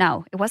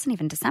 No, it wasn't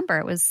even December.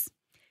 It was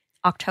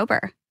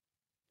October.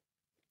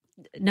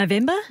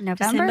 November?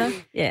 December?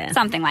 Yeah.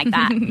 Something like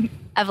that.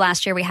 Of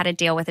last year, we had a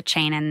deal with a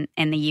chain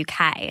in the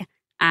UK.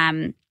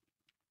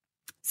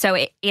 So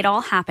it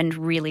all happened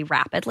really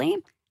rapidly.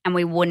 And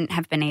we wouldn't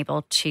have been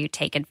able to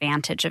take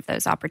advantage of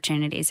those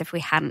opportunities if we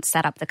hadn't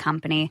set up the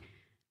company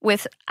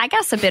with, I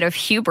guess, a bit of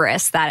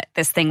hubris that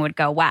this thing would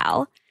go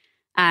well.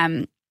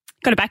 Got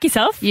to back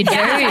yourself. You do.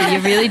 You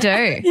really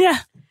do. Yeah.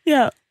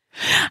 Yeah.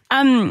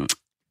 And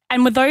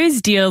were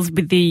those deals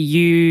with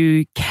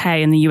the UK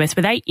and the US,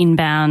 were they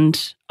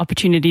inbound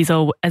opportunities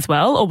as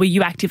well, or were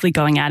you actively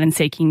going out and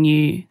seeking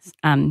new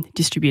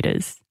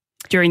distributors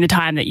during the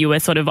time that you were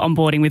sort of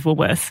onboarding with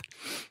Woolworths?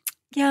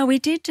 Yeah, we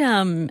did.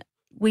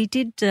 We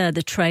did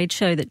the trade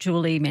show that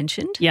Julie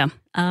mentioned. Yeah.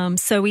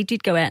 So we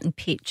did go out and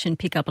pitch and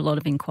pick up a lot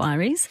of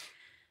inquiries.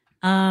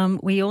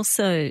 We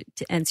also,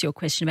 to answer your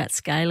question about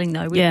scaling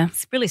though, we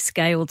really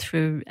scaled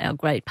through our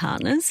great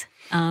partners.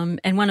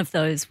 And one of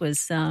those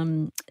was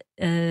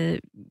a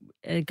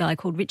guy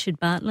called Richard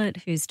Bartlett,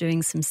 who's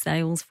doing some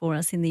sales for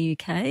us in the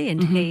UK,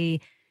 and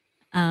he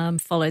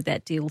followed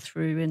that deal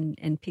through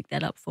and picked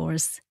that up for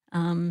us.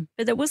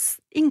 But it was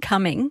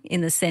incoming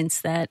in the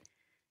sense that,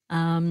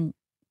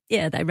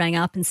 they rang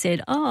up and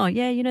said, oh,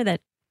 yeah, you know that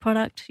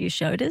product you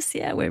showed us?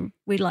 Yeah,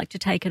 we'd like to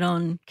take it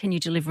on. Can you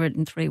deliver it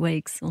in 3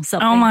 weeks or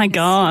something? Oh, my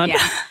God.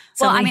 Yeah.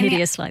 Something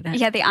hideous like that.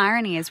 Yeah, the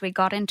irony is we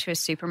got into a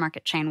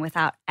supermarket chain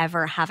without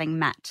ever having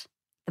met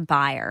the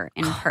buyer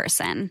in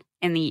person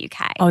in the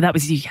UK. Oh, that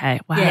was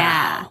UK. Wow.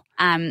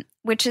 Yeah.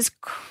 Which is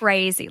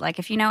crazy. Like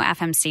if you know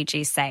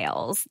FMCG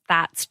sales,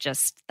 that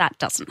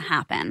doesn't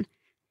happen.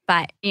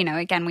 But,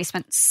 again, we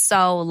spent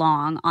so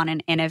long on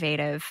an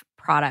innovative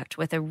product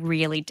with a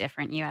really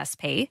different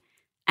USP.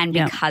 And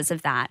because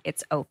of that,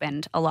 it's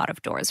opened a lot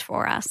of doors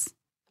for us.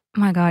 Oh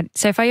my God.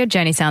 So far your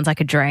journey sounds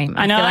like a dream.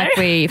 I know. feel like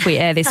if we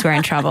air this, we're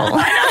in trouble.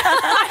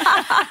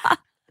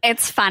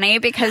 It's funny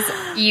because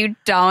you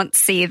don't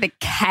see the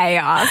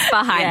chaos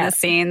behind the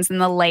scenes and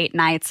the late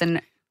nights.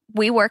 And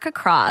we work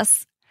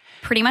across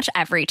pretty much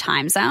every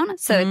time zone.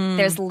 So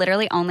there's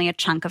literally only a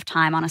chunk of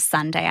time on a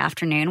Sunday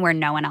afternoon where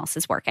no one else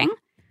is working.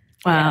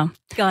 Wow.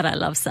 Yeah. God, I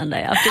love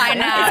Sunday afternoon. I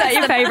know. Is that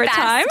your favourite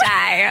time?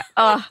 Day.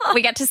 Oh,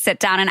 we get to sit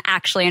down and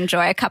actually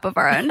enjoy a cup of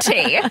our own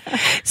tea.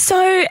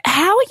 So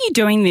how are you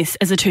doing this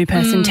as a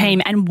two-person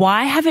team, and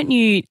why haven't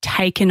you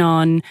taken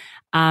on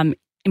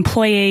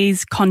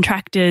employees,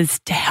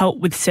 contractors to help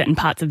with certain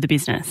parts of the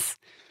business?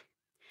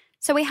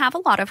 So we have a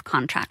lot of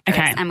contractors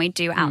and we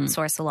do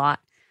outsource a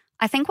lot.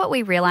 I think what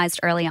we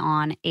realized early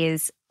on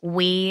is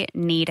we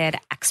needed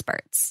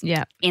experts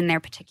in their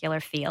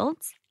particular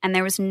fields. And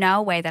there was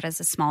no way that as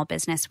a small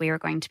business we were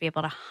going to be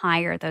able to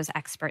hire those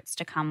experts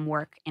to come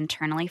work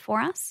internally for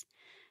us.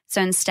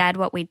 So instead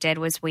what we did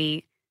was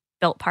we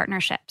built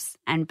partnerships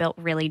and built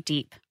really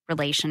deep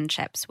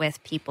relationships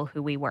with people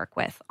who we work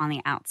with on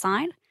the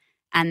outside.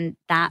 And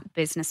that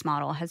business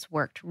model has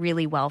worked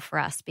really well for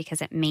us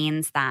because it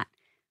means that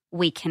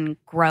we can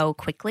grow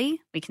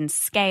quickly, we can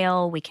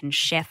scale, we can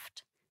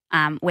shift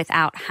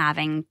without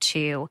having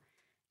to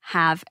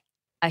have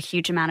a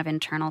huge amount of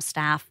internal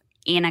staff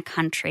in a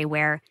country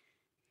where,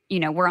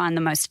 we're on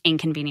the most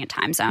inconvenient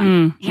time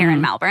zone here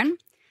in Melbourne.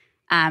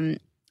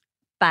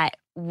 But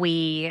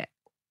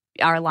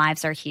our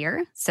lives are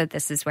here. So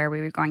this is where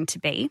we were going to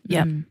be.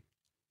 Yep.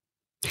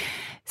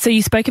 So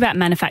you spoke about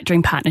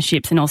manufacturing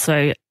partnerships and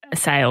also a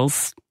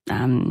sales,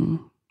 guy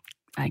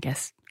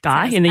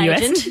sales in the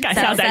agent. US.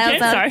 Sales agent.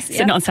 Sorry,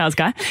 so not a sales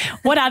guy.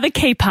 What other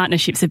key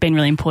partnerships have been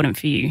really important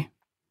for you?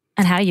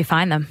 And how do you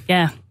find them?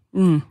 Yeah.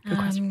 Good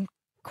question.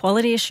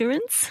 Quality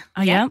assurance.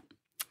 Oh, yeah.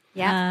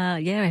 Yeah.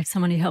 We have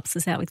someone who helps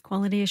us out with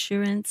quality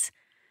assurance.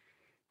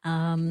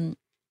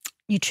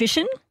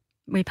 Nutrition.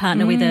 We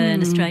partner with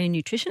an Australian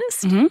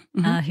nutritionist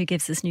who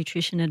gives us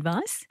nutrition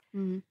advice.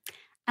 And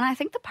I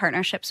think the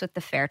partnerships with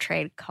the fair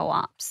trade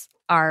co-ops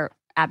are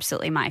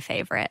absolutely my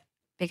favorite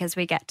because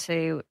we get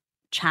to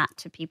chat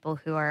to people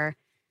who are,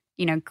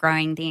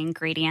 growing the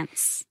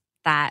ingredients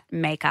that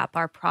make up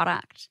our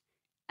product.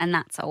 And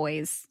that's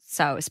always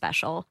so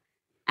special.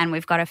 And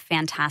we've got a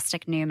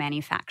fantastic new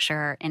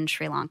manufacturer in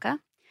Sri Lanka.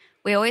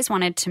 We always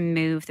wanted to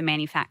move the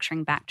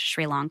manufacturing back to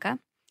Sri Lanka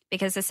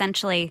because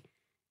essentially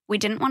we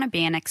didn't want to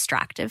be an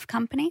extractive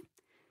company.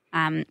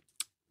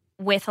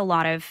 With a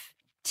lot of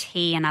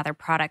tea and other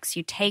products,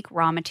 you take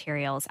raw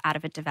materials out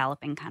of a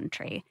developing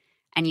country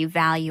and you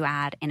value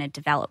add in a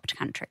developed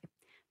country.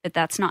 But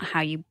that's not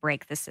how you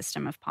break the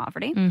system of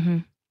poverty.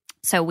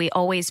 So we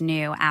always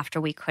knew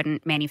after we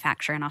couldn't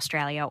manufacture in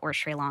Australia or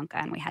Sri Lanka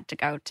and we had to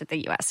go to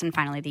the US and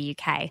finally the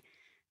UK,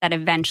 that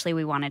eventually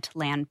we wanted to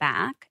land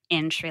back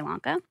in Sri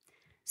Lanka.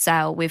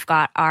 So we've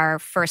got our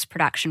first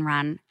production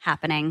run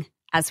happening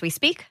as we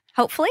speak,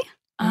 hopefully,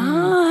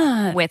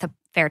 with a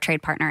fair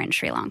trade partner in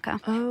Sri Lanka.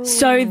 Oh.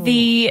 So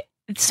the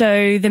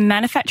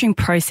manufacturing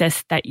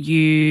process that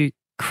you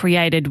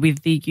created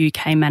with the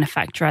UK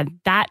manufacturer,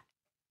 that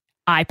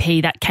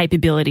IP, that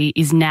capability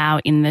is now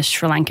in the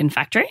Sri Lankan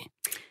factory?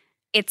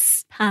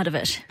 It's part of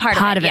it.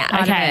 Part of it.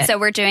 Yeah. Okay. So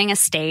we're doing a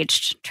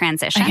staged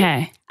transition.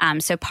 Okay.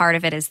 So part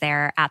of it is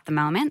there at the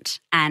moment,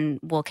 and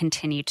we'll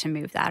continue to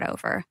move that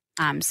over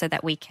so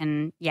that we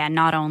can,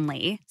 not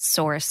only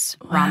source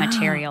raw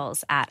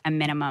materials at a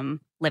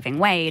minimum living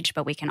wage,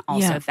 but we can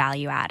also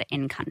value add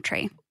in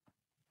country.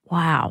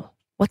 Wow.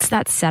 What's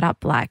that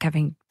setup like,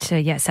 having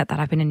to set that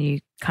up in a new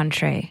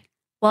country?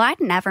 Well,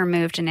 I'd never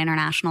moved an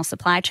international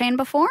supply chain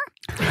before.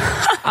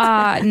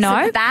 No.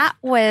 So that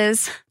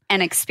was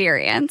an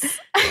experience.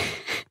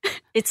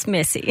 It's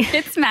messy.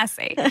 It's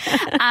messy.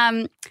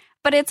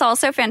 But it's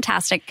also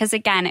fantastic because,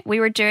 again, we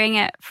were doing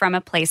it from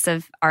a place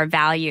of our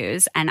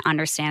values and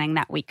understanding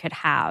that we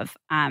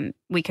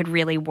could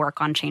really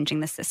work on changing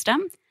the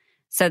system.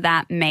 So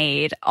that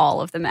made all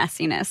of the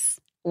messiness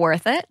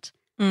worth it.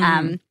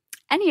 And,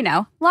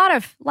 a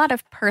lot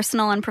of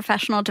personal and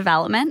professional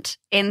development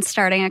in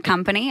starting a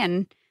company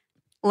and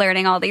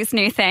learning all these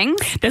new things.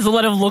 There's a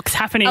lot of looks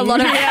happening. A lot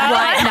of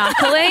white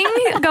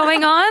knuckling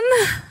going on.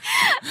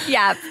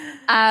 Yeah.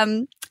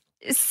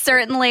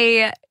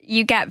 Certainly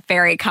you get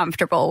very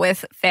comfortable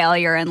with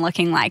failure and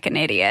looking like an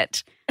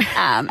idiot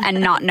and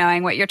not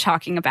knowing what you're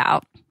talking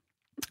about.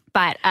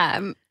 But,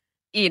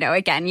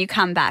 again, you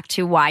come back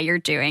to why you're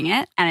doing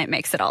it and it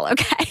makes it all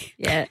okay.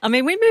 Yeah. I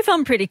mean, we move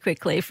on pretty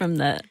quickly from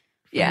the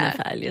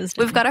failures.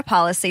 We've got a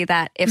policy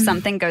that if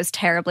something goes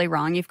terribly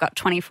wrong, you've got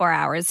 24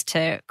 hours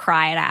to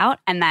cry it out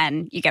and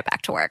then you get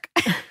back to work.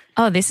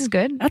 Oh, this is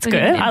good. That's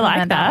good. I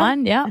like that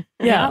one. Yeah,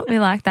 we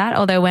like that.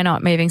 Although we're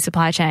not moving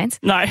supply chains.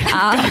 No.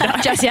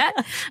 Just yet.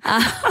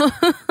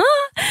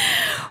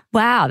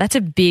 Wow, that's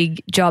a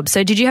big job.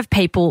 So did you have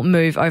people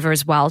move over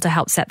as well to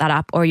help set that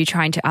up, or are you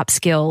trying to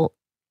upskill,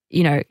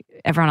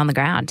 everyone on the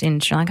ground in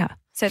Sri Lanka?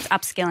 So it's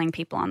upskilling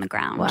people on the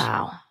ground.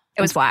 Wow.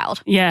 It was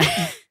wild. Yeah.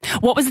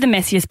 What was the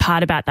messiest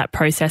part about that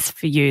process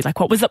for you? Like,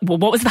 what was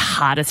the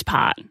hardest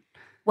part?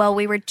 Well,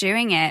 we were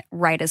doing it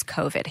right as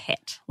COVID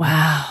hit.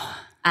 Wow.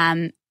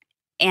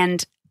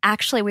 And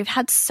actually, we've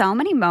had so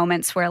many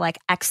moments where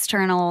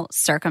external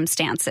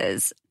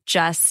circumstances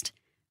just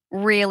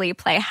really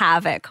play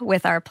havoc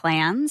with our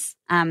plans.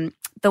 The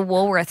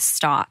Woolworths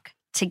stock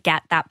to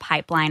get that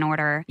pipeline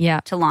order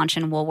to launch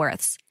in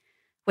Woolworths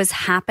was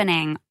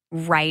happening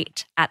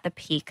right at the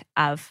peak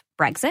of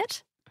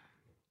Brexit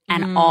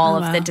and all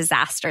of the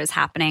disasters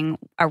happening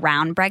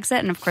around Brexit.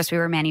 And of course, we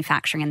were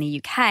manufacturing in the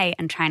UK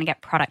and trying to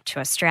get product to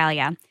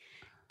Australia.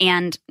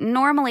 And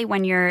normally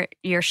when you're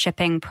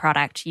shipping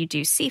product, you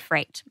do sea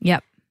freight.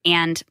 Yep.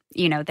 And,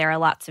 there are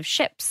lots of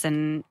ships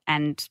and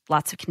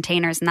lots of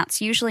containers, and that's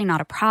usually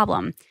not a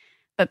problem.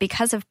 But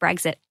because of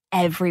Brexit,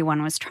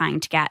 everyone was trying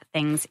to get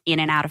things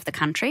in and out of the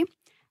country.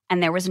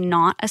 And there was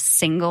not a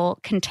single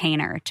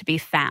container to be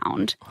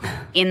found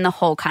in the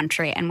whole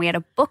country. And we had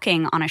a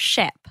booking on a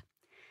ship.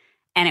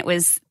 And it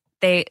was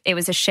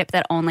a ship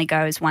that only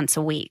goes once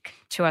a week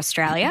to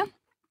Australia.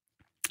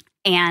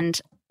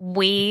 And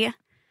we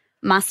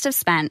must have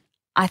spent,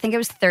 I think it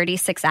was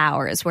 36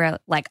 hours where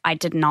I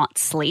did not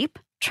sleep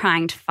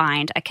trying to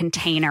find a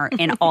container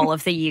in all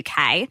of the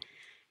UK.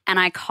 And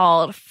I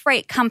called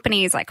freight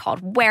companies, I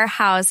called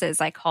warehouses,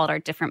 I called our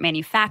different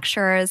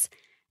manufacturers.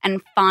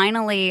 And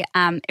finally,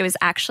 it was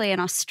actually an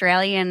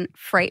Australian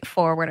freight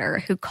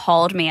forwarder who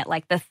called me at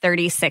the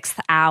 36th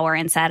hour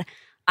and said,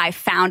 I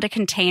found a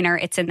container.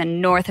 It's in the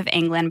north of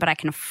England, but I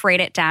can freight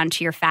it down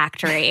to your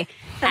factory.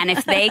 And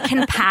if they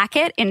can pack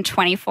it in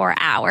 24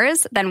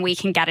 hours, then we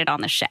can get it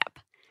on the ship.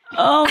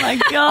 Oh, my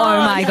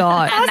God. Oh, my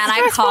God. And then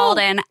I called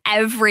in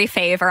every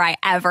favor I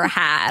ever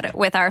had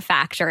with our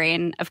factory.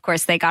 And, of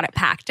course, they got it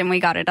packed and we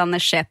got it on the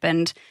ship.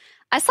 And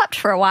I slept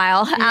for a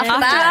while after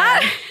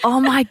that. Oh,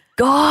 my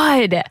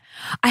God.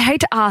 I hate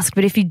to ask,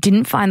 but if you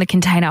didn't find the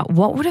container,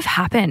 what would have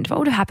happened? What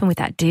would have happened with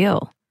that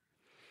deal?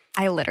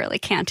 I literally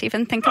can't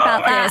even think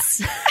about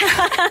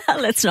that.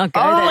 Let's not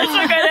go there. Let's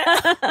not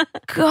go there.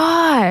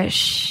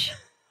 Gosh.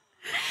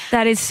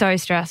 That is so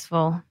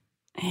stressful.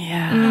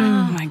 Yeah.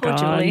 Oh, my Poor God.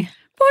 Julie.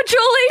 Poor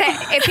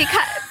Julie.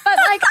 But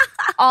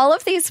all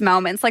of these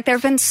moments, there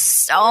have been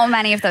so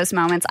many of those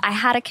moments. I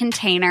had a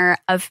container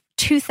of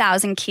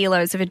 2,000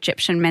 kilos of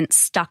Egyptian mint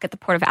stuck at the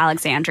port of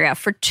Alexandria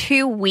for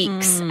 2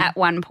 weeks at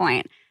one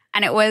point.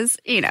 And it was,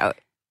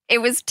 it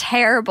was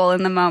terrible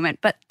in the moment,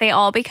 but they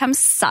all become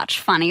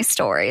such funny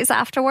stories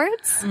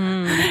afterwards.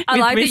 I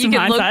like that you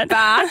can look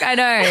back. I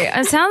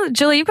know.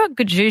 Julie, you've got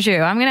good juju.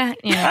 I'm going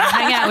to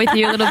hang out with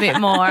you a little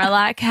bit more. I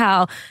like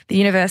how the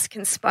universe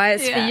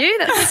conspires for you.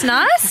 That's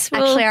nice.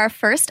 Actually, our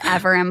first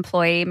ever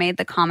employee made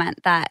the comment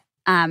that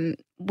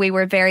we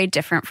were very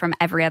different from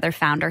every other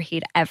founder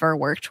he'd ever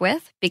worked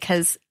with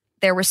because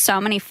there were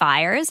so many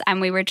fires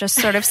and we were just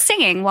sort of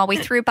singing while we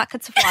threw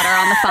buckets of water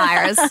on the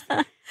fires.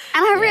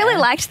 And I really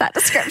liked that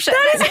description.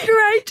 That is a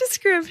great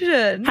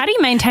description. How do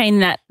you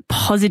maintain that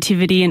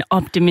positivity and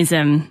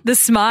optimism? The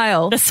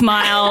smile.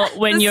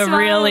 When you're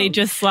really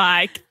just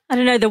I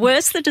don't know, the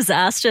worse the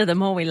disaster, the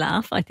more we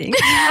laugh, I think.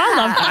 I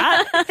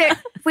love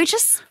that. We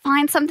just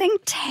find something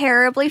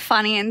terribly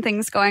funny in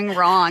things going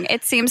wrong.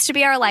 It seems to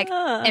be our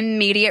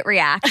immediate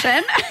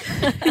reaction.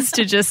 is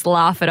to just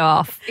laugh it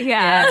off.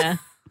 Yeah.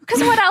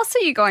 Because what else are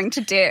you going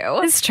to do?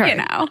 It's true.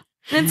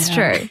 It's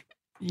true.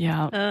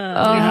 Yeah.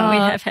 We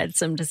have had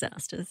some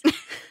disasters.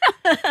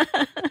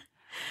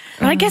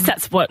 But I guess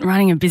that's what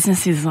running a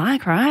business is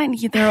like, right?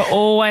 There are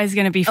always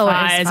going to be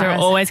fires. There are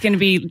always going to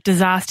be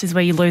disasters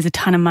where you lose a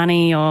ton of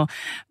money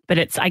but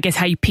it's, I guess,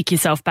 how you pick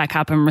yourself back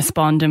up and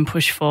respond and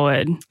push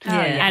forward.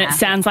 And it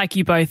sounds like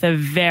you both are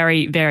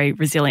very, very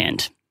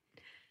resilient.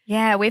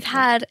 Yeah, we've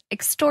had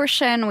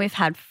extortion, we've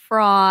had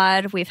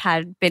fraud, we've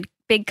had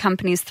big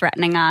companies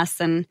threatening us,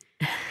 and,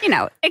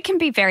 it can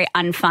be very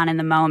unfun in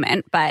the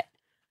moment, but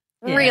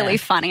really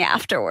funny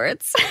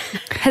afterwards.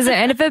 Has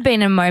there ever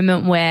been a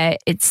moment where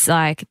it's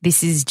like,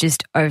 this is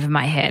just over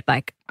my head?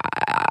 Like,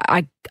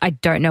 I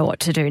don't know what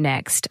to do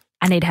next.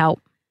 I need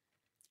help.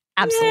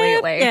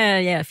 Absolutely.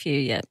 Yeah, a few,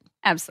 yeah.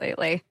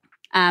 Absolutely.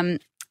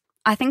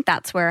 I think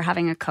that's where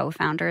having a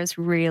co-founder is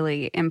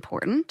really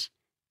important,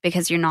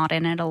 because you're not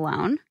in it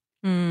alone.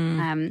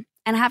 And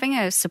having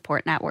a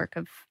support network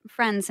of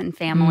friends and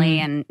family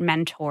and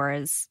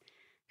mentors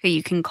who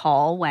you can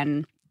call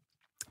when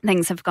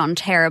things have gone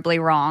terribly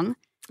wrong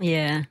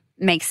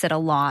makes it a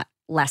lot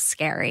less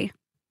scary.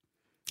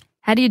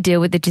 How do you deal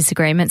with the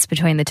disagreements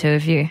between the two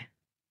of you?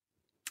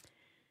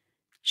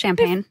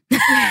 Champagne.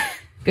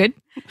 Good.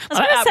 I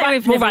was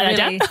going to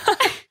say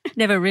we've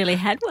never really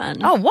had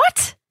one. Oh,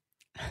 what?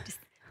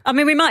 I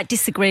mean, we might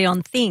disagree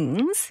on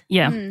things.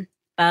 Yeah.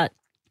 But,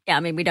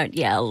 we don't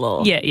yell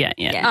or...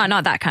 Yeah. Oh,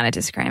 not that kind of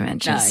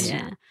disagreement. Just,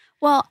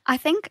 Well, I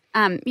think,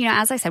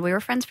 as I said, we were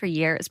friends for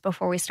years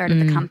before we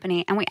started the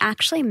company, and we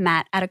actually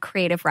met at a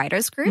creative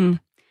writers group.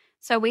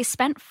 So we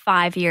spent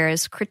 5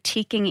 years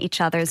critiquing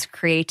each other's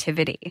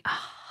creativity,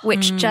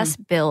 which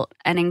just built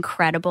an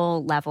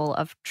incredible level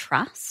of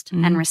trust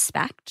and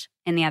respect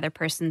in the other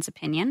person's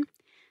opinion.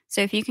 So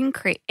if you can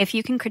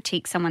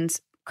critique someone's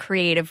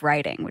creative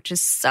writing, which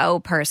is so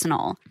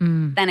personal,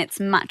 then it's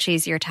much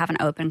easier to have an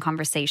open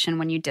conversation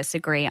when you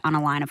disagree on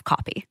a line of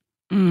copy.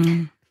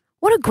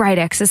 What a great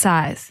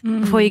exercise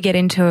before you get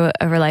into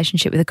a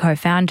relationship with a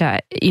co-founder.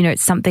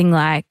 It's something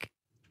like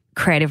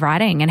creative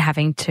writing and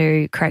having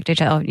to correct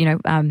each other,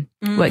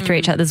 work through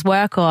each other's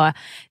work, or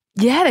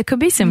there could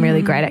be some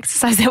really great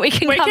exercise that we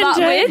can come up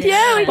with.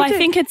 I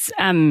think it's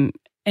an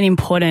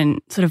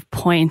important sort of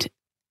point.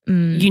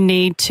 You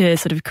need to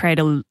sort of create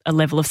a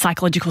level of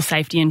psychological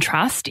safety and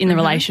trust in the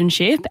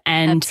relationship,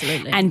 and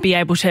be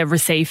able to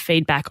receive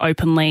feedback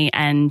openly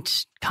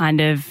and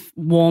kind of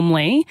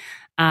warmly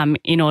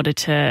in order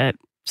to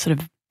sort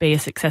of be a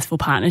successful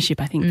partnership.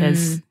 I think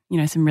there's,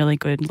 some really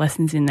good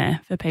lessons in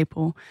there for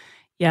people.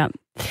 Yeah.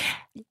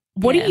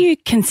 What do you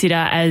consider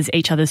as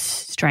each other's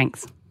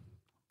strengths?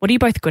 What are you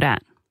both good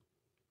at?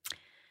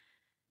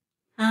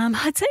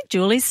 I'd say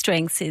Julie's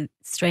strength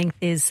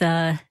is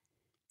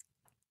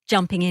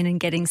jumping in and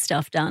getting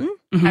stuff done.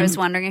 I was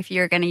wondering if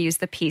you're going to use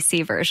the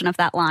PC version of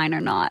that line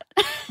or not.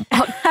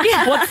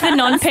 What's the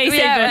non-PC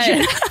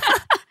version?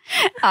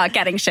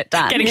 Getting shit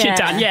done. Getting shit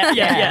done.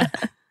 Yeah.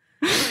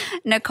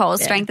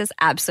 Nicole's strength is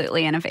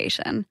absolutely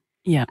innovation.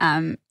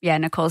 Yeah.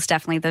 Nicole's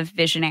definitely the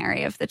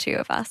visionary of the two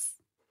of us.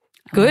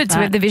 Good. So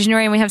we have the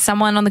visionary and we have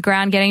someone on the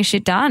ground getting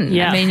shit done.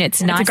 Yeah. I mean, it's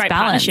a nice great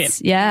balance.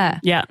 Partnership.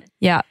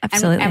 Yeah,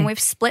 absolutely. And we've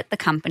split the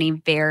company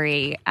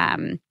very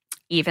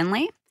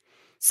evenly.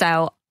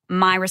 So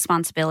my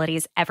responsibility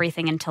is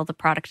everything until the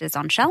product is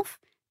on shelf.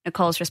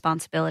 Nicole's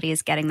responsibility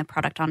is getting the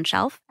product on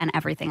shelf and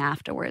everything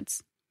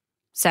afterwards.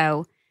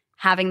 So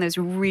having those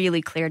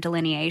really clear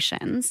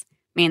delineations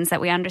means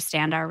that we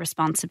understand our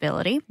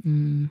responsibility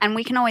and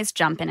we can always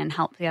jump in and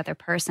help the other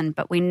person,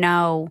 but we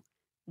know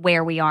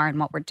where we are and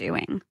what we're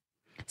doing.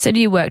 So do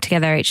you work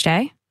together each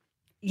day?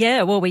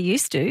 Yeah, well, we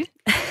used to.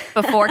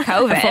 Before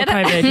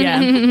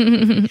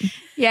COVID.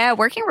 Yeah,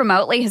 working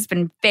remotely has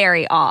been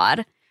very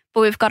odd,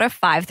 but we've got a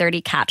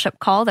 5:30 catch-up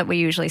call that we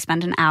usually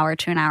spend an hour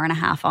to an hour and a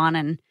half on,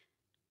 and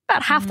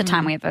about half the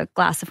time we have a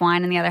glass of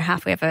wine and the other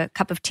half we have a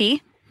cup of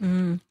tea.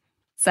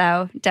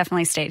 So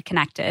definitely stayed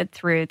connected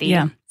through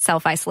the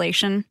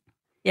self-isolation.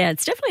 Yeah,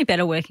 it's definitely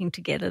better working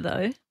together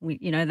though.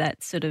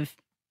 That sort of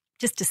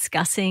just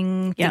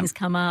discussing things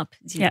come up.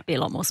 It'd be a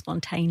lot more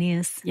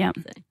spontaneous. Yeah.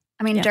 So,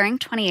 I mean, during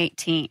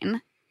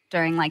 2018,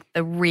 during like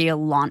the real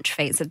launch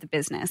phase of the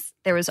business,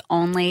 there was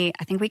only,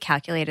 I think we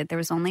calculated, there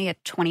was only a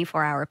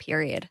 24-hour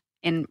period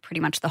in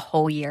pretty much the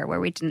whole year where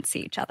we didn't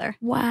see each other.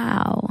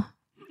 Wow.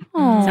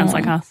 Sounds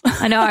like us.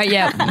 I know.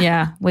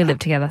 Yeah. We live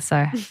together,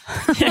 so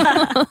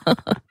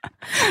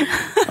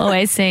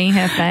always seeing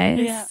her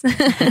face.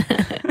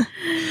 Yeah.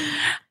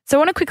 So I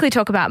want to quickly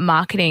talk about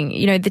marketing.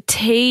 The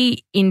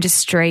tea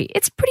industry,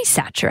 it's pretty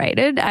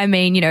saturated. I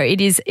mean,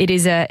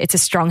 it's a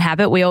strong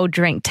habit. We all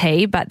drink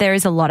tea, but there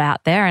is a lot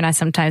out there. And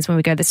sometimes when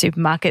we go to the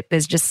supermarket,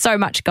 there's just so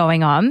much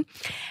going on.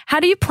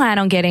 How do you plan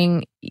on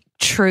getting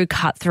true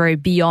cut through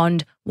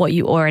beyond what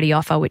you already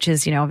offer, which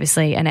is,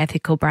 obviously an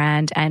ethical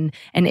brand and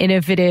an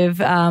innovative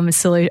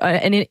solution,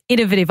 an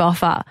innovative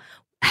offer?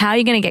 How are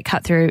you going to get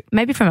cut through,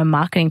 maybe from a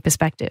marketing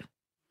perspective?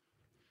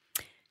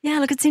 Yeah,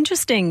 look, it's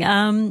interesting.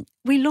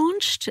 We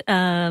launched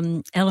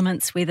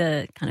Eloments with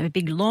a kind of a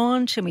big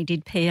launch, and we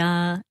did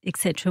PR,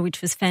 etc.,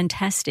 which was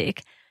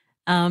fantastic.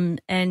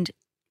 And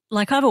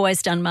like I've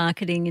always done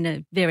marketing in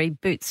a very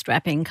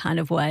bootstrapping kind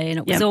of way, and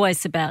it was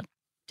always about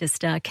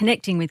just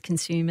connecting with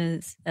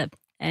consumers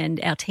and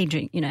our tea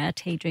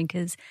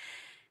drinkers.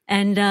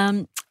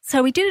 And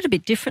so we did it a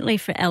bit differently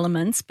for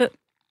Elements, but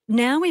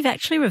now we've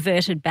actually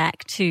reverted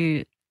back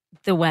to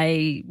the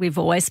way we've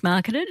always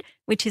marketed,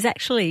 which is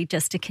actually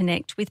just to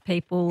connect with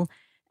people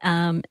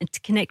and to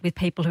connect with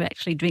people who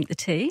actually drink the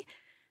tea.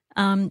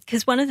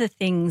 Because one of the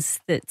things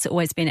that's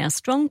always been our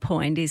strong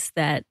point is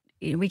that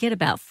we get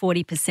about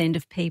 40%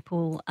 of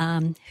people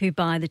who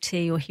buy the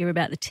tea or hear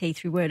about the tea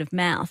through word of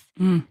mouth.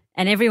 And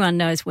everyone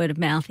knows word of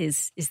mouth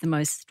is the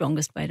most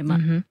strongest way to,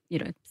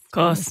 Of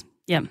course,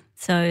 yeah.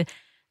 So,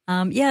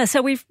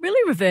 so we've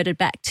really reverted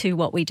back to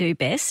what we do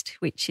best,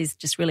 which is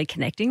just really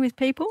connecting with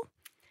people.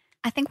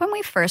 I think when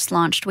we first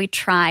launched, we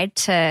tried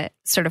to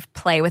sort of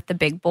play with the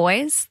big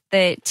boys.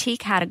 The tea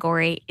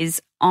category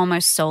is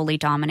almost solely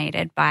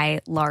dominated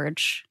by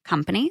large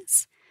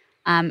companies.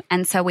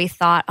 And so we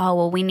thought,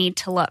 we need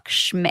to look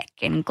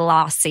schmick and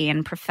glossy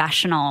and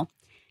professional.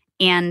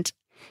 And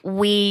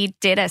we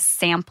did a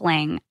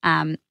sampling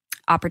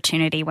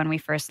opportunity when we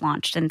first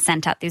launched and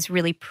sent out these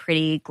really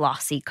pretty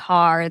glossy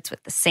cards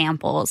with the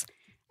samples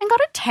and got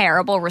a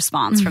terrible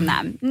response from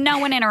them. No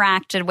one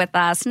interacted with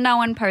us. No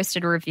one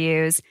posted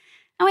reviews.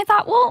 And we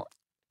thought, well,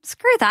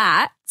 screw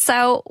that.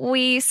 So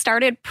we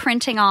started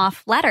printing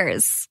off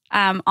letters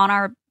on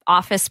our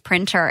office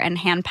printer and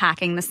hand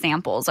packing the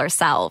samples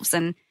ourselves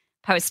and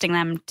posting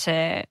them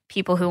to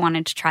people who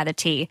wanted to try the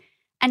tea,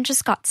 and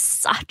just got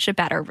such a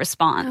better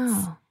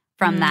response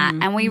from that.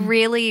 And we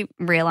really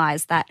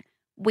realized that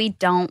we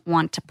don't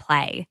want to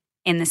play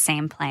in the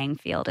same playing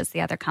field as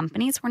the other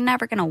companies. We're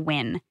never going to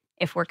win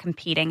if we're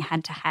competing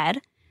head to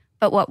head.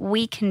 But what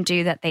we can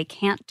do that they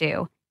can't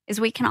do is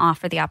we can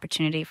offer the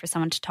opportunity for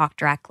someone to talk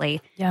directly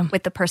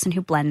with the person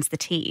who blends the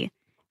tea,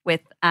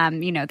 with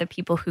the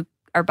people who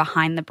are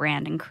behind the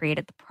brand and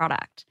created the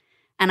product.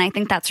 And I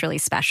think that's really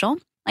special.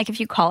 Like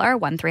if you call our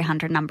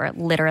 1-300 number,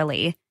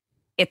 literally,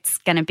 it's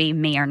going to be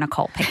me or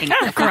Nicole picking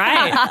up.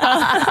 Great.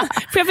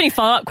 If we have any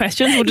follow-up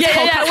questions, we'll just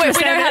we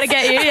know how to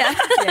get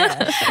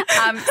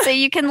you. So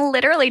you can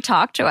literally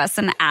talk to us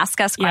and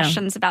ask us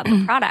questions about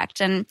the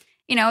product. And,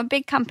 a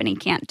big company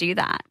can't do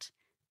that.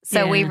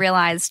 So we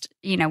realized,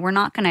 we're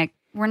not going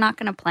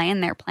to play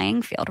in their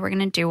playing field. We're going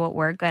to do what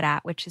we're good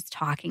at, which is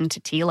talking to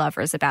tea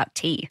lovers about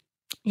tea.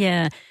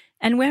 Yeah.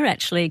 And we're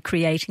actually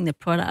creating the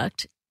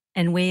product,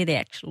 and we're the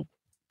actual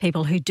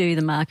people who do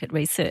the market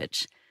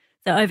research.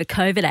 So over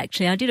COVID,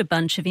 actually, I did a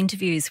bunch of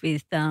interviews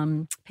with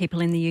people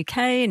in the UK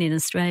and in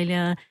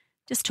Australia,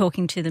 just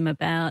talking to them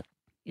about,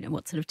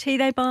 what sort of tea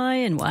they buy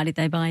and why did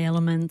they buy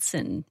Elements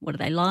and what do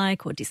they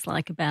like or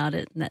dislike about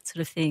it and that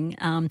sort of thing.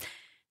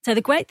 So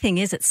the great thing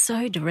is it's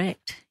so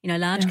direct.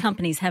 Large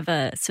companies have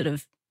a sort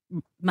of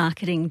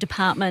marketing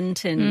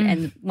department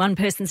and one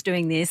person's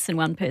doing this and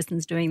one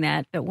person's doing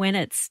that. But when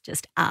it's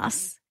just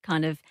us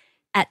kind of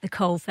at the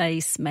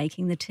coalface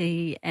making the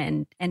tea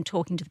and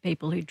talking to the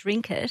people who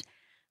drink it,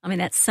 I mean,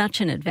 that's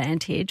such an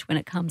advantage when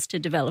it comes to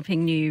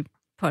developing new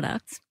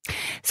products.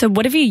 So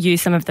what have you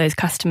used some of those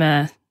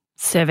customer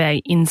survey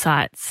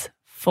insights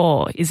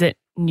for? Is it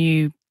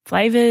new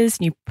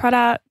flavours, new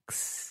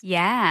products?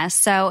 Yeah.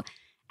 So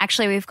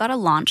actually we've got a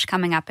launch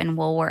coming up in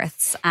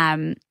Woolworths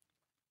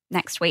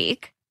next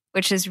week,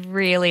 which is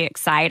really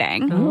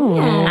exciting.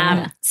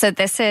 So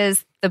this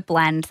is the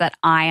blend that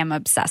I am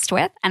obsessed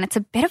with, and it's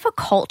a bit of a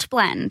cult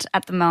blend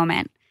at the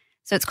moment.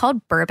 So it's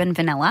called Bourbon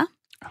Vanilla.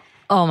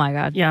 Oh my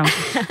God. Yeah.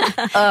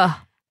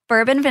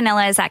 Bourbon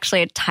Vanilla is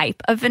actually a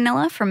type of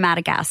vanilla from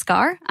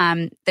Madagascar.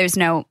 There's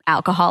no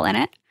alcohol in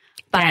it.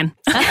 But,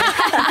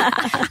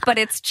 but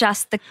it's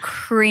just the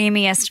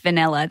creamiest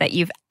vanilla that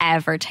you've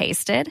ever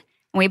tasted.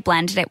 And we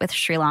blended it with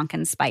Sri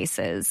Lankan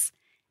spices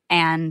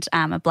and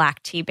a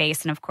black tea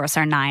base, and of course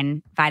our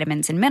 9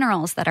 vitamins and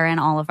minerals that are in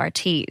all of our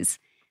teas.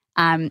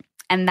 And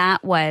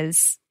that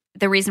was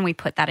the reason we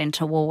put that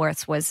into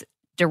Woolworths, was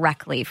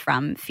directly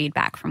from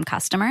feedback from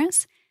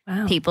customers.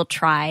 Wow. People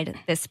tried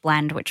this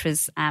blend, which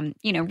was,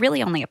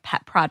 really only a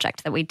pet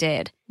project that we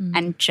did,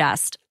 and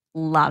just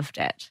loved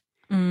it.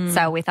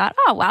 So we thought,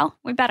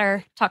 we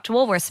better talk to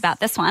Woolworths about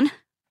this one.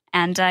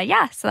 And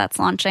so that's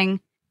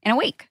launching in a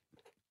week.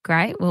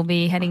 Great. We'll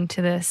be heading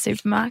to the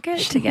supermarket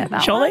to get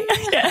that Surely? one.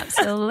 Yeah.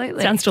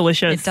 Absolutely. Sounds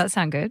delicious. It does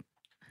sound good.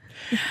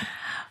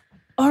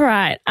 All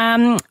right.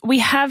 We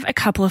have a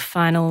couple of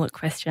final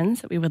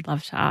questions that we would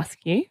love to ask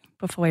you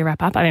before we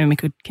wrap up. I mean, we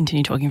could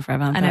continue talking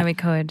forever. I know we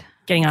could.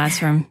 Getting eyes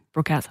from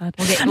Brooke outside.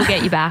 We'll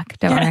get you back.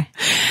 Don't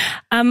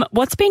worry.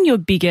 What's been your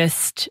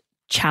biggest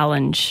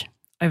challenge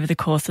over the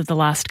course of the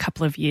last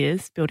couple of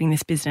years building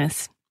this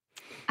business?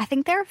 I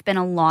think there have been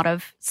a lot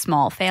of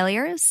small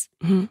failures.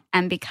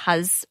 And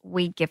because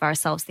we give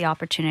ourselves the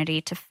opportunity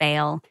to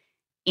fail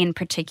in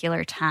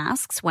particular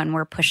tasks when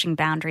we're pushing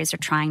boundaries or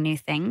trying new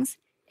things,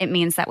 it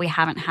means that we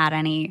haven't had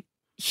any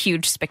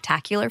huge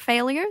spectacular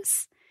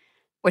failures,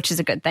 which is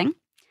a good thing.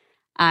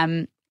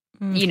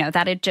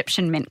 That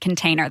Egyptian mint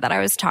container that I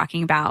was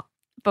talking about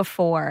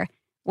before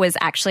was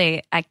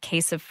actually a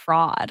case of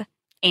fraud.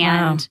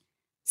 And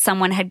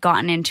someone had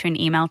gotten into an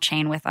email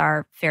chain with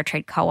our Fair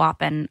Trade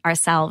Co-op and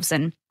ourselves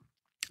and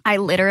I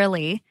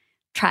literally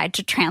tried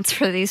to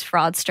transfer these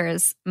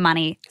fraudsters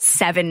money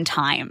 7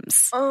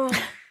 times. Oh.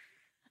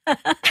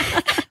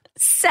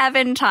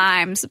 7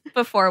 times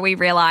before we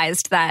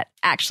realized that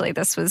actually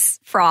this was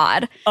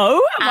fraud.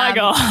 Oh my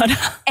God.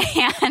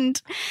 And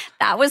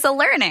that was a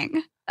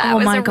learning. That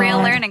was a real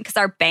learning because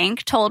our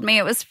bank told me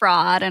it was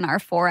fraud and our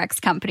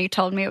Forex company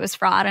told me it was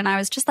fraud. And I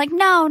was just like,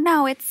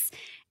 no,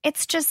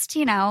 it's just,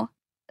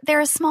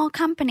 they're a small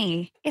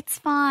company. It's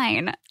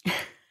fine.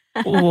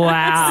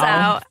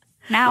 Wow. So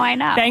now I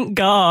know. Thank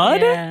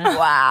God. Yeah.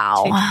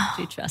 Wow.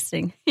 Too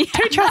trusting. Too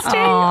trusting.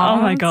 Oh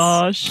my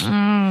gosh.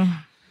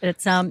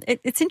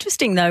 It's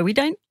interesting though. We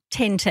don't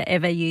tend to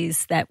ever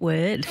use that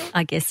word,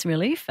 I guess,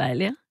 really,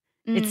 failure.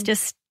 It's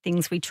just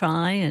things we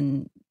try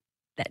and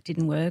that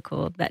didn't work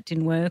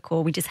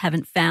or we just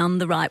haven't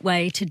found the right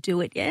way to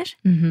do it yet.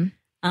 Mm-hmm.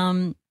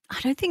 I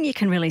don't think you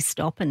can really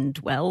stop and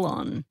dwell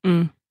on.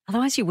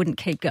 Otherwise you wouldn't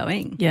keep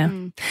going. Yeah.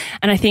 And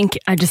I think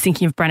I'm just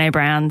thinking of Brené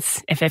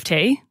Brown's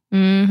FFT.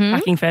 Mm-hmm.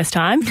 Fucking first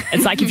time.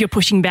 It's like if you're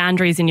pushing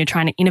boundaries and you're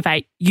trying to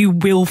innovate, you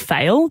will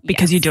fail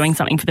because you're doing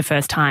something for the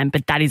first time,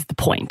 but that is the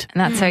point.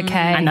 And that's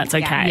okay. And that's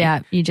okay.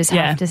 Yeah, you just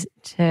have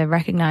to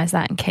recognize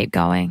that and keep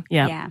going.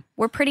 Yeah.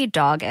 We're pretty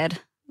dogged.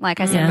 Like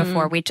I said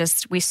before,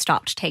 we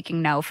stopped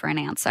taking no for an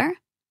answer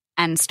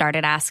and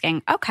started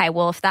asking, okay,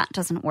 well, if that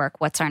doesn't work,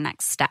 what's our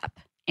next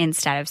step?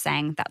 Instead of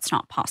saying that's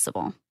not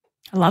possible.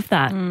 I love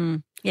that.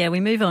 Yeah,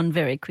 we move on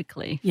very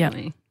quickly. Yeah.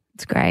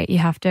 It's great. You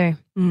have to.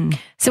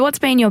 So what's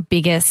been your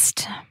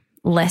biggest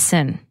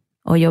lesson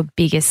or your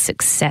biggest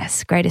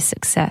success, greatest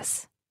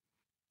success?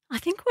 I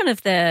think one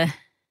of the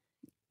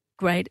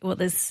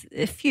there's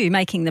a few.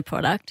 Making the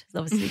product is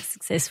obviously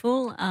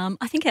successful.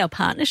 I think our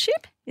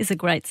partnership is a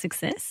great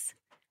success.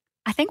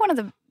 I think one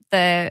of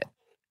the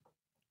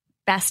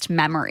best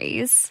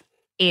memories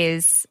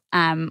is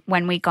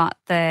when we got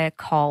the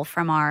call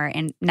from our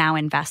now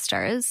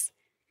investors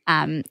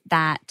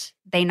that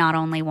they not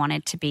only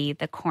wanted to be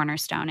the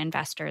cornerstone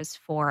investors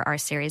for our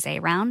Series A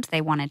round,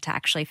 they wanted to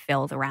actually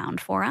fill the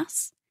round for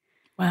us.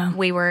 Wow.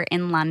 We were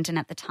in London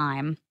at the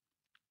time,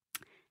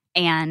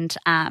 and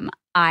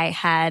I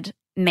had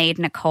made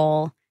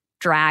Nicole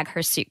drag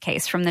her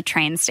suitcase from the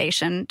train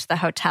station to the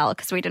hotel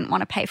because we didn't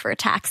want to pay for a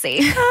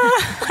taxi.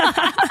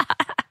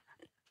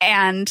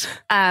 And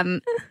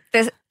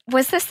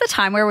was this the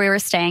time where we were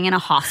staying in a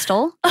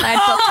hostel? Oh my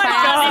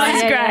God, this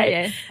is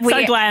great.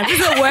 So glad. This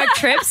is a work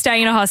trip,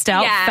 staying in a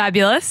hostel. Yeah.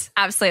 Fabulous.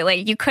 Absolutely.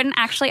 You couldn't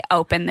actually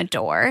open the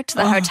door to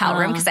the hotel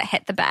room because it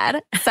hit the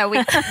bed. So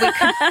we could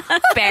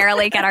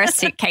barely get our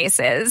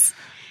suitcases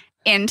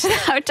into the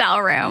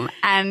hotel room.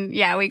 And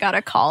we got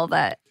a call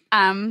that,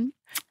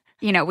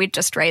 we'd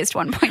just raised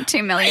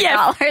 $1.2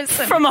 million.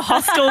 From a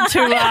hostel to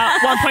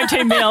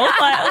 1.2 mil.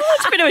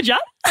 It's a bit of a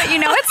jump. But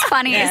what's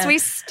funny is we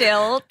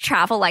still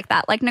travel like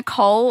that. Like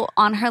Nicole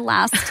on her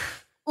last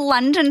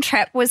London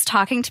trip was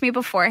talking to me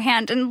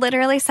beforehand and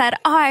literally said,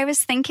 I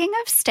was thinking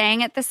of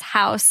staying at this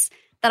house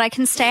that I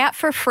can stay at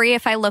for free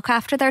if I look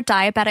after their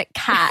diabetic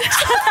cat.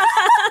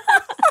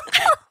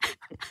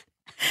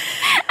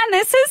 And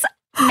this is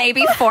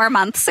maybe 4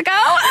 months ago.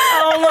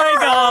 Oh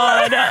my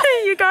God.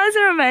 You guys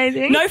are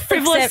amazing. No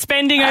frivolous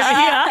spending over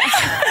here.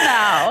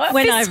 No.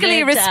 When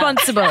Fiscally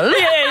responsible.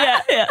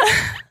 Yeah.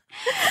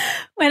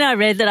 When I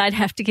read that I'd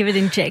have to give it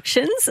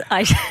injections,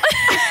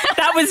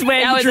 that was where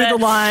you drew the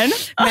line.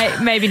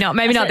 Maybe not.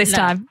 Maybe not this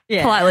time.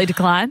 Yeah. Politely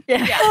decline.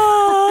 Yeah.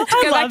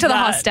 Go back to the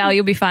hostel.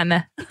 You'll be fine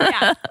there.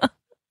 Yeah.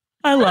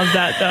 I love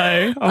that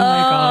though. Oh my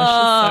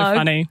gosh. It's so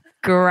funny.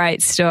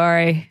 Great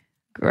story.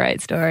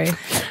 Great story.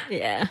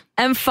 Yeah.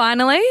 And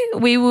finally,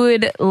 we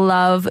would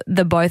love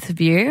the both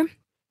of you.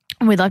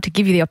 We'd love to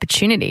give you the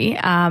opportunity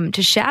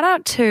to shout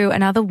out to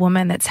another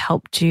woman that's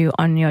helped you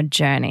on your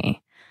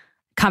journey.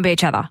 Can't be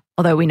each other,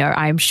 although we know,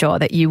 I'm sure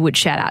that you would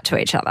shout out to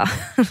each other.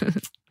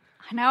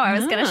 I know. I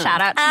was going to shout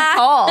out to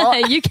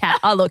Nicole. You can.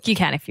 Oh, look, you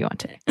can if you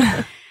want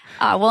to.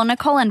 Well,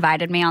 Nicole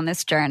invited me on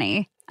this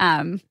journey.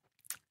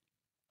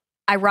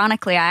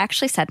 Ironically, I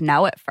actually said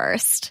no at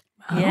first.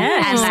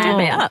 Yeah, And she stood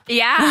me up.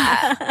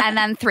 Yeah. And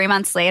then 3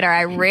 months later,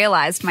 I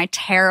realized my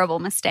terrible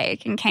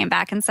mistake and came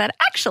back and said,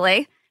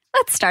 actually,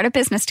 let's start a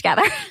business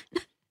together.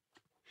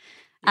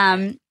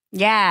 I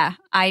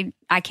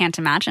can't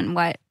imagine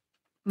what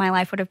my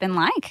life would have been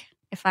like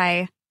if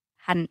I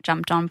hadn't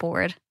jumped on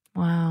board.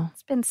 Wow.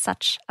 It's been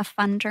such a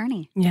fun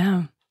journey.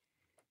 Yeah.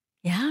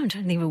 Yeah, I'm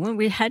trying to think of one.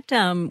 We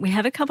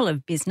have a couple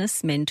of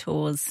business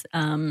mentors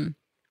who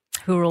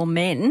are all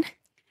men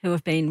who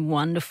have been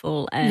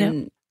wonderful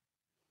and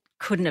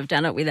couldn't have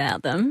done it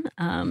without them.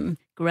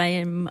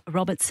 Graham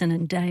Robertson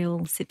and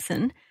Dale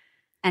Simpson.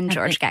 And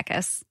George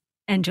Gekas.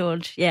 And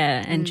George,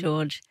 and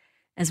George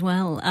as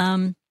well.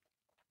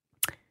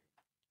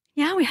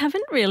 We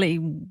haven't really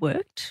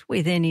worked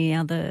with any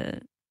other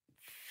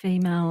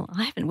female.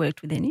 I haven't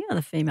worked with any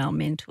other female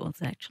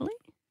mentors, actually.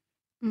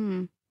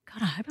 God,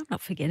 I hope I'm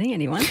not forgetting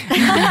anyone.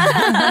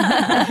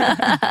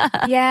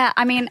 Yeah,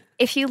 I mean,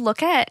 if you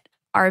look at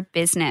our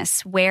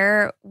business,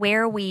 where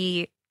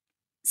we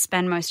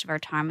spend most of our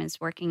time is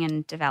working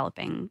in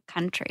developing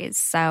countries.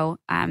 So,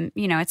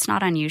 it's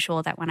not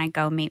unusual that when I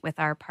go meet with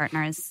our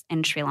partners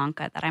in Sri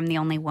Lanka that I'm the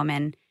only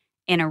woman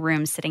in a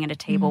room sitting at a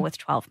table with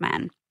 12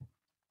 men.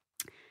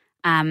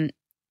 And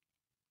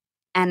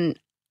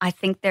I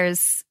think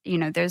there's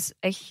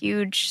a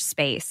huge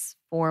space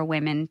for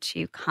women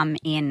to come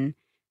in,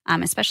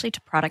 especially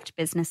to product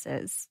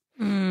businesses.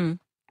 But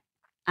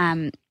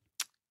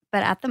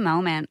at the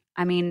moment,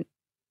 I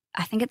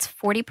think it's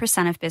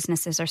 40% of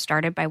businesses are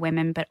started by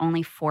women, but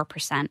only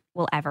 4%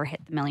 will ever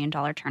hit the $1 million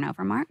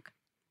turnover mark,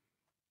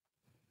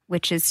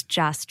 which is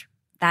just,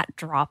 that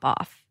drop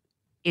off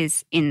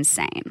is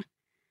insane.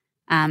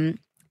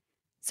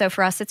 So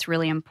for us, it's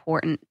really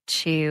important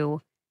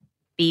to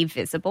be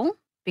visible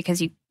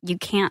because you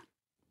can't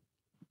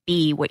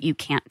be what you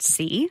can't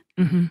see.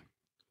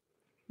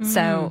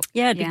 So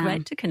it'd be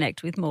great to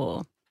connect with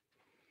more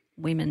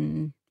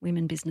women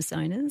business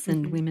owners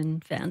and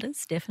women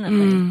founders,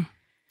 definitely.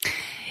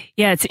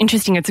 Yeah, it's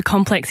interesting. It's a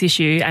complex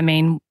issue.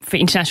 For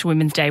International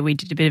Women's Day, we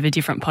did a bit of a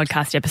different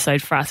podcast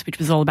episode for us, which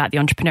was all about the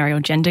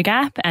entrepreneurial gender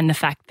gap and the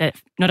fact that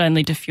not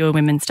only do fewer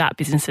women start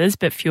businesses,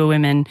 but fewer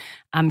women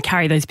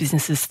carry those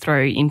businesses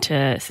through into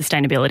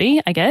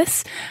sustainability, I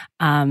guess.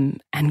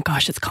 And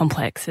gosh, it's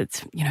complex.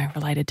 It's,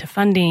 related to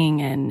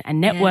funding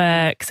and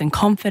networks and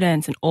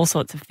confidence and all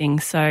sorts of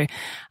things. So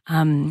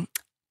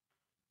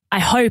I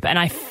hope and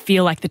I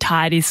feel like the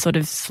tide is sort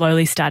of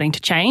slowly starting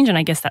to change, and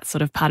I guess that's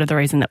sort of part of the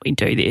reason that we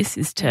do this,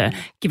 is to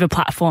give a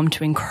platform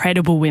to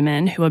incredible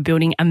women who are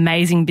building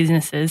amazing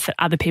businesses that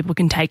other people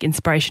can take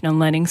inspiration and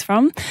learnings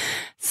from.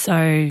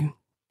 So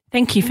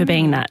thank you for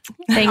being that.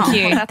 Thank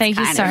you. Thank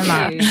you so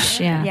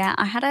much. Yeah,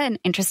 I had an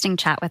interesting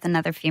chat with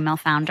another female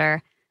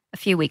founder a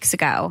few weeks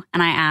ago,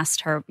 and I asked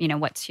her,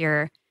 what's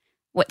your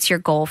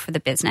goal for the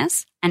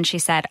business? And she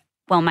said,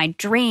 well, my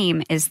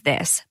dream is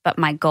this, but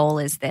my goal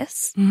is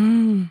this.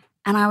 And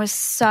I was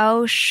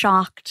so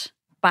shocked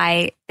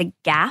by the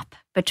gap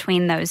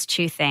between those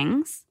two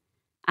things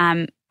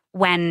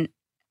when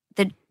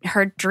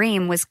her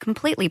dream was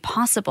completely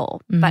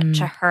possible, but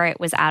to her it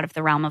was out of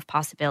the realm of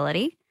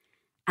possibility.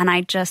 And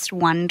I just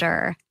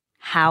wonder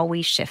how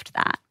we shift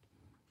that.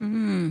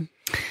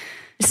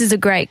 This is a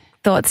great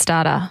thought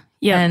starter.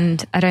 Yeah,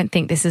 and I don't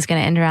think this is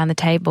going to end around the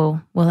table.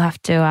 We'll have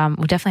to,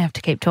 we'll definitely have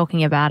to keep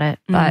talking about it.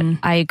 But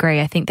I agree.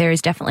 I think there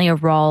is definitely a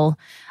role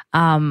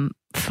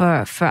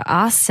for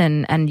us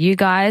and you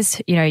guys.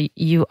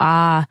 You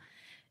are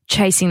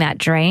chasing that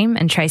dream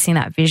and chasing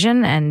that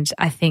vision, and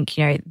I think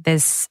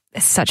there's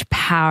such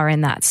power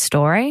in that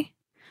story,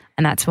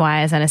 and that's why,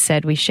 as Anna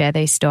said, we share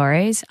these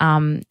stories.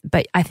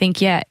 But I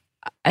think,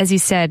 as you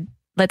said,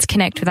 let's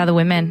connect with other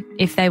women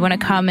if they want to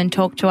come and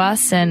talk to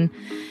us and.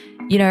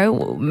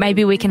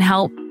 Maybe we can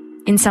help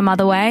in some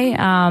other way.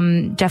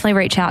 Definitely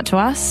reach out to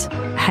us.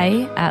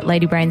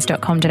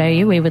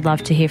 hey@ladybrains.com.au. We would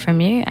love to hear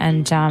from you,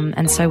 and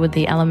so would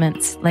the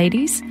Elements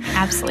ladies.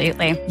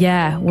 Absolutely.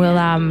 Yeah,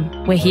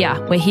 we're here.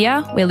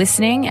 We're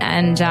listening,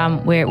 and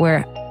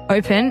we're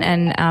open,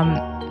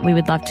 and we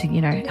would love to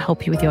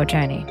help you with your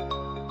journey.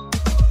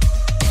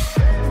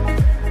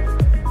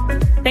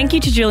 Thank you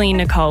to Julie and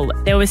Nicole.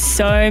 There were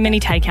so many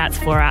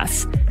takeouts for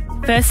us.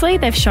 Firstly,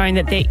 they've shown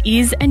that there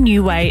is a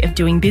new way of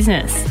doing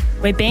business,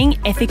 where being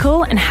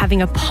ethical and having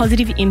a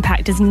positive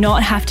impact does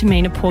not have to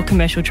mean a poor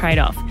commercial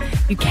trade-off.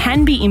 You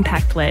can be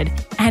impact-led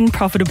and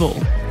profitable.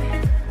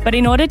 But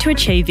in order to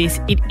achieve this,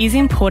 it is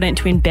important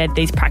to embed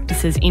these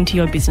practices into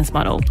your business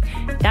model.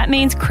 That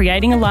means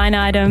creating a line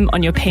item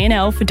on your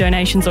P&L for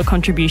donations or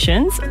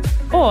contributions,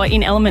 or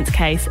in Elements'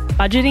 case,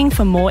 budgeting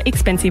for more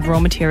expensive raw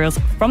materials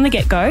from the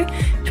get-go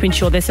to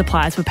ensure their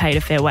suppliers were paid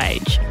a fair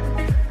wage.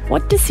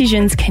 What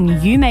decisions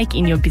can you make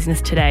in your business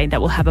today that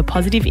will have a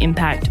positive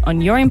impact on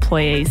your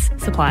employees,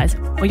 suppliers,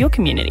 or your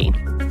community?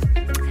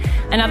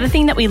 Another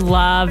thing that we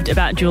loved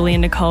about Julie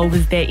and Nicole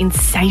was their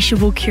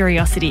insatiable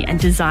curiosity and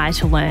desire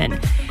to learn.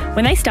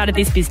 When they started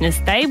this business,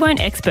 they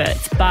weren't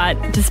experts, but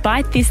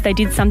despite this, they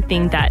did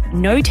something that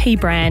no tea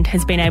brand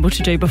has been able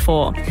to do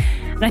before.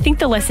 And I think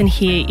the lesson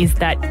here is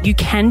that you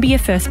can be a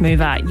first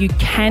mover. You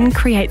can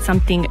create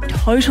something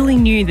totally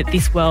new that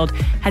this world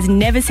has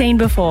never seen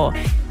before,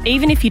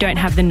 even if you don't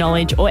have the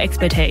knowledge or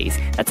expertise.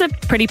 That's a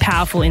pretty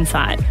powerful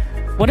insight.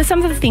 What are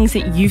some of the things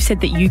that you've said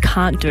that you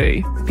can't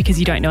do because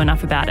you don't know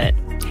enough about it?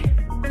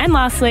 And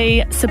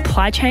lastly,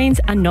 supply chains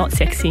are not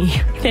sexy.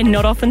 They're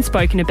not often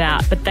spoken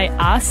about, but they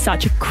are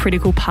such a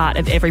critical part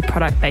of every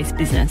product-based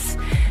business.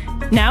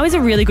 Now is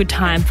a really good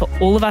time for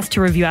all of us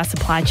to review our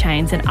supply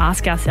chains and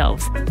ask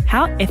ourselves,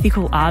 how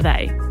ethical are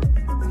they?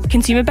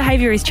 Consumer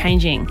behaviour is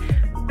changing.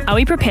 Are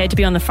we prepared to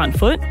be on the front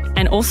foot?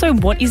 And also,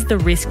 what is the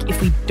risk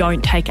if we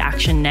don't take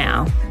action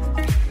now?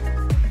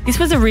 This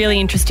was a really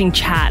interesting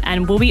chat,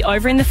 and we'll be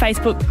over in the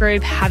Facebook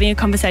group having a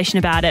conversation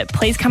about it.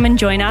 Please come and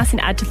join us and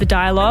add to the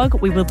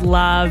dialogue. We would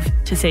love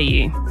to see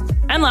you.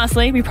 And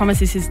lastly, we promise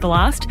this is the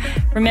last.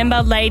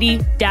 Remember,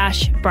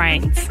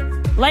 Lady-Brains.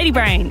 Lady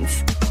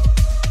Brains.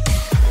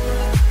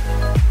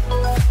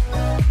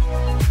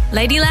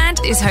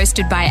 Ladyland is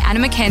hosted by Anna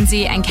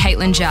Mackenzie and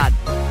Caitlin Judd.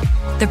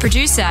 The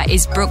producer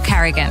is Brooke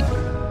Carrigan.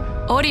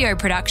 Audio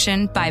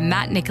production by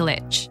Matt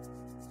Nikolic.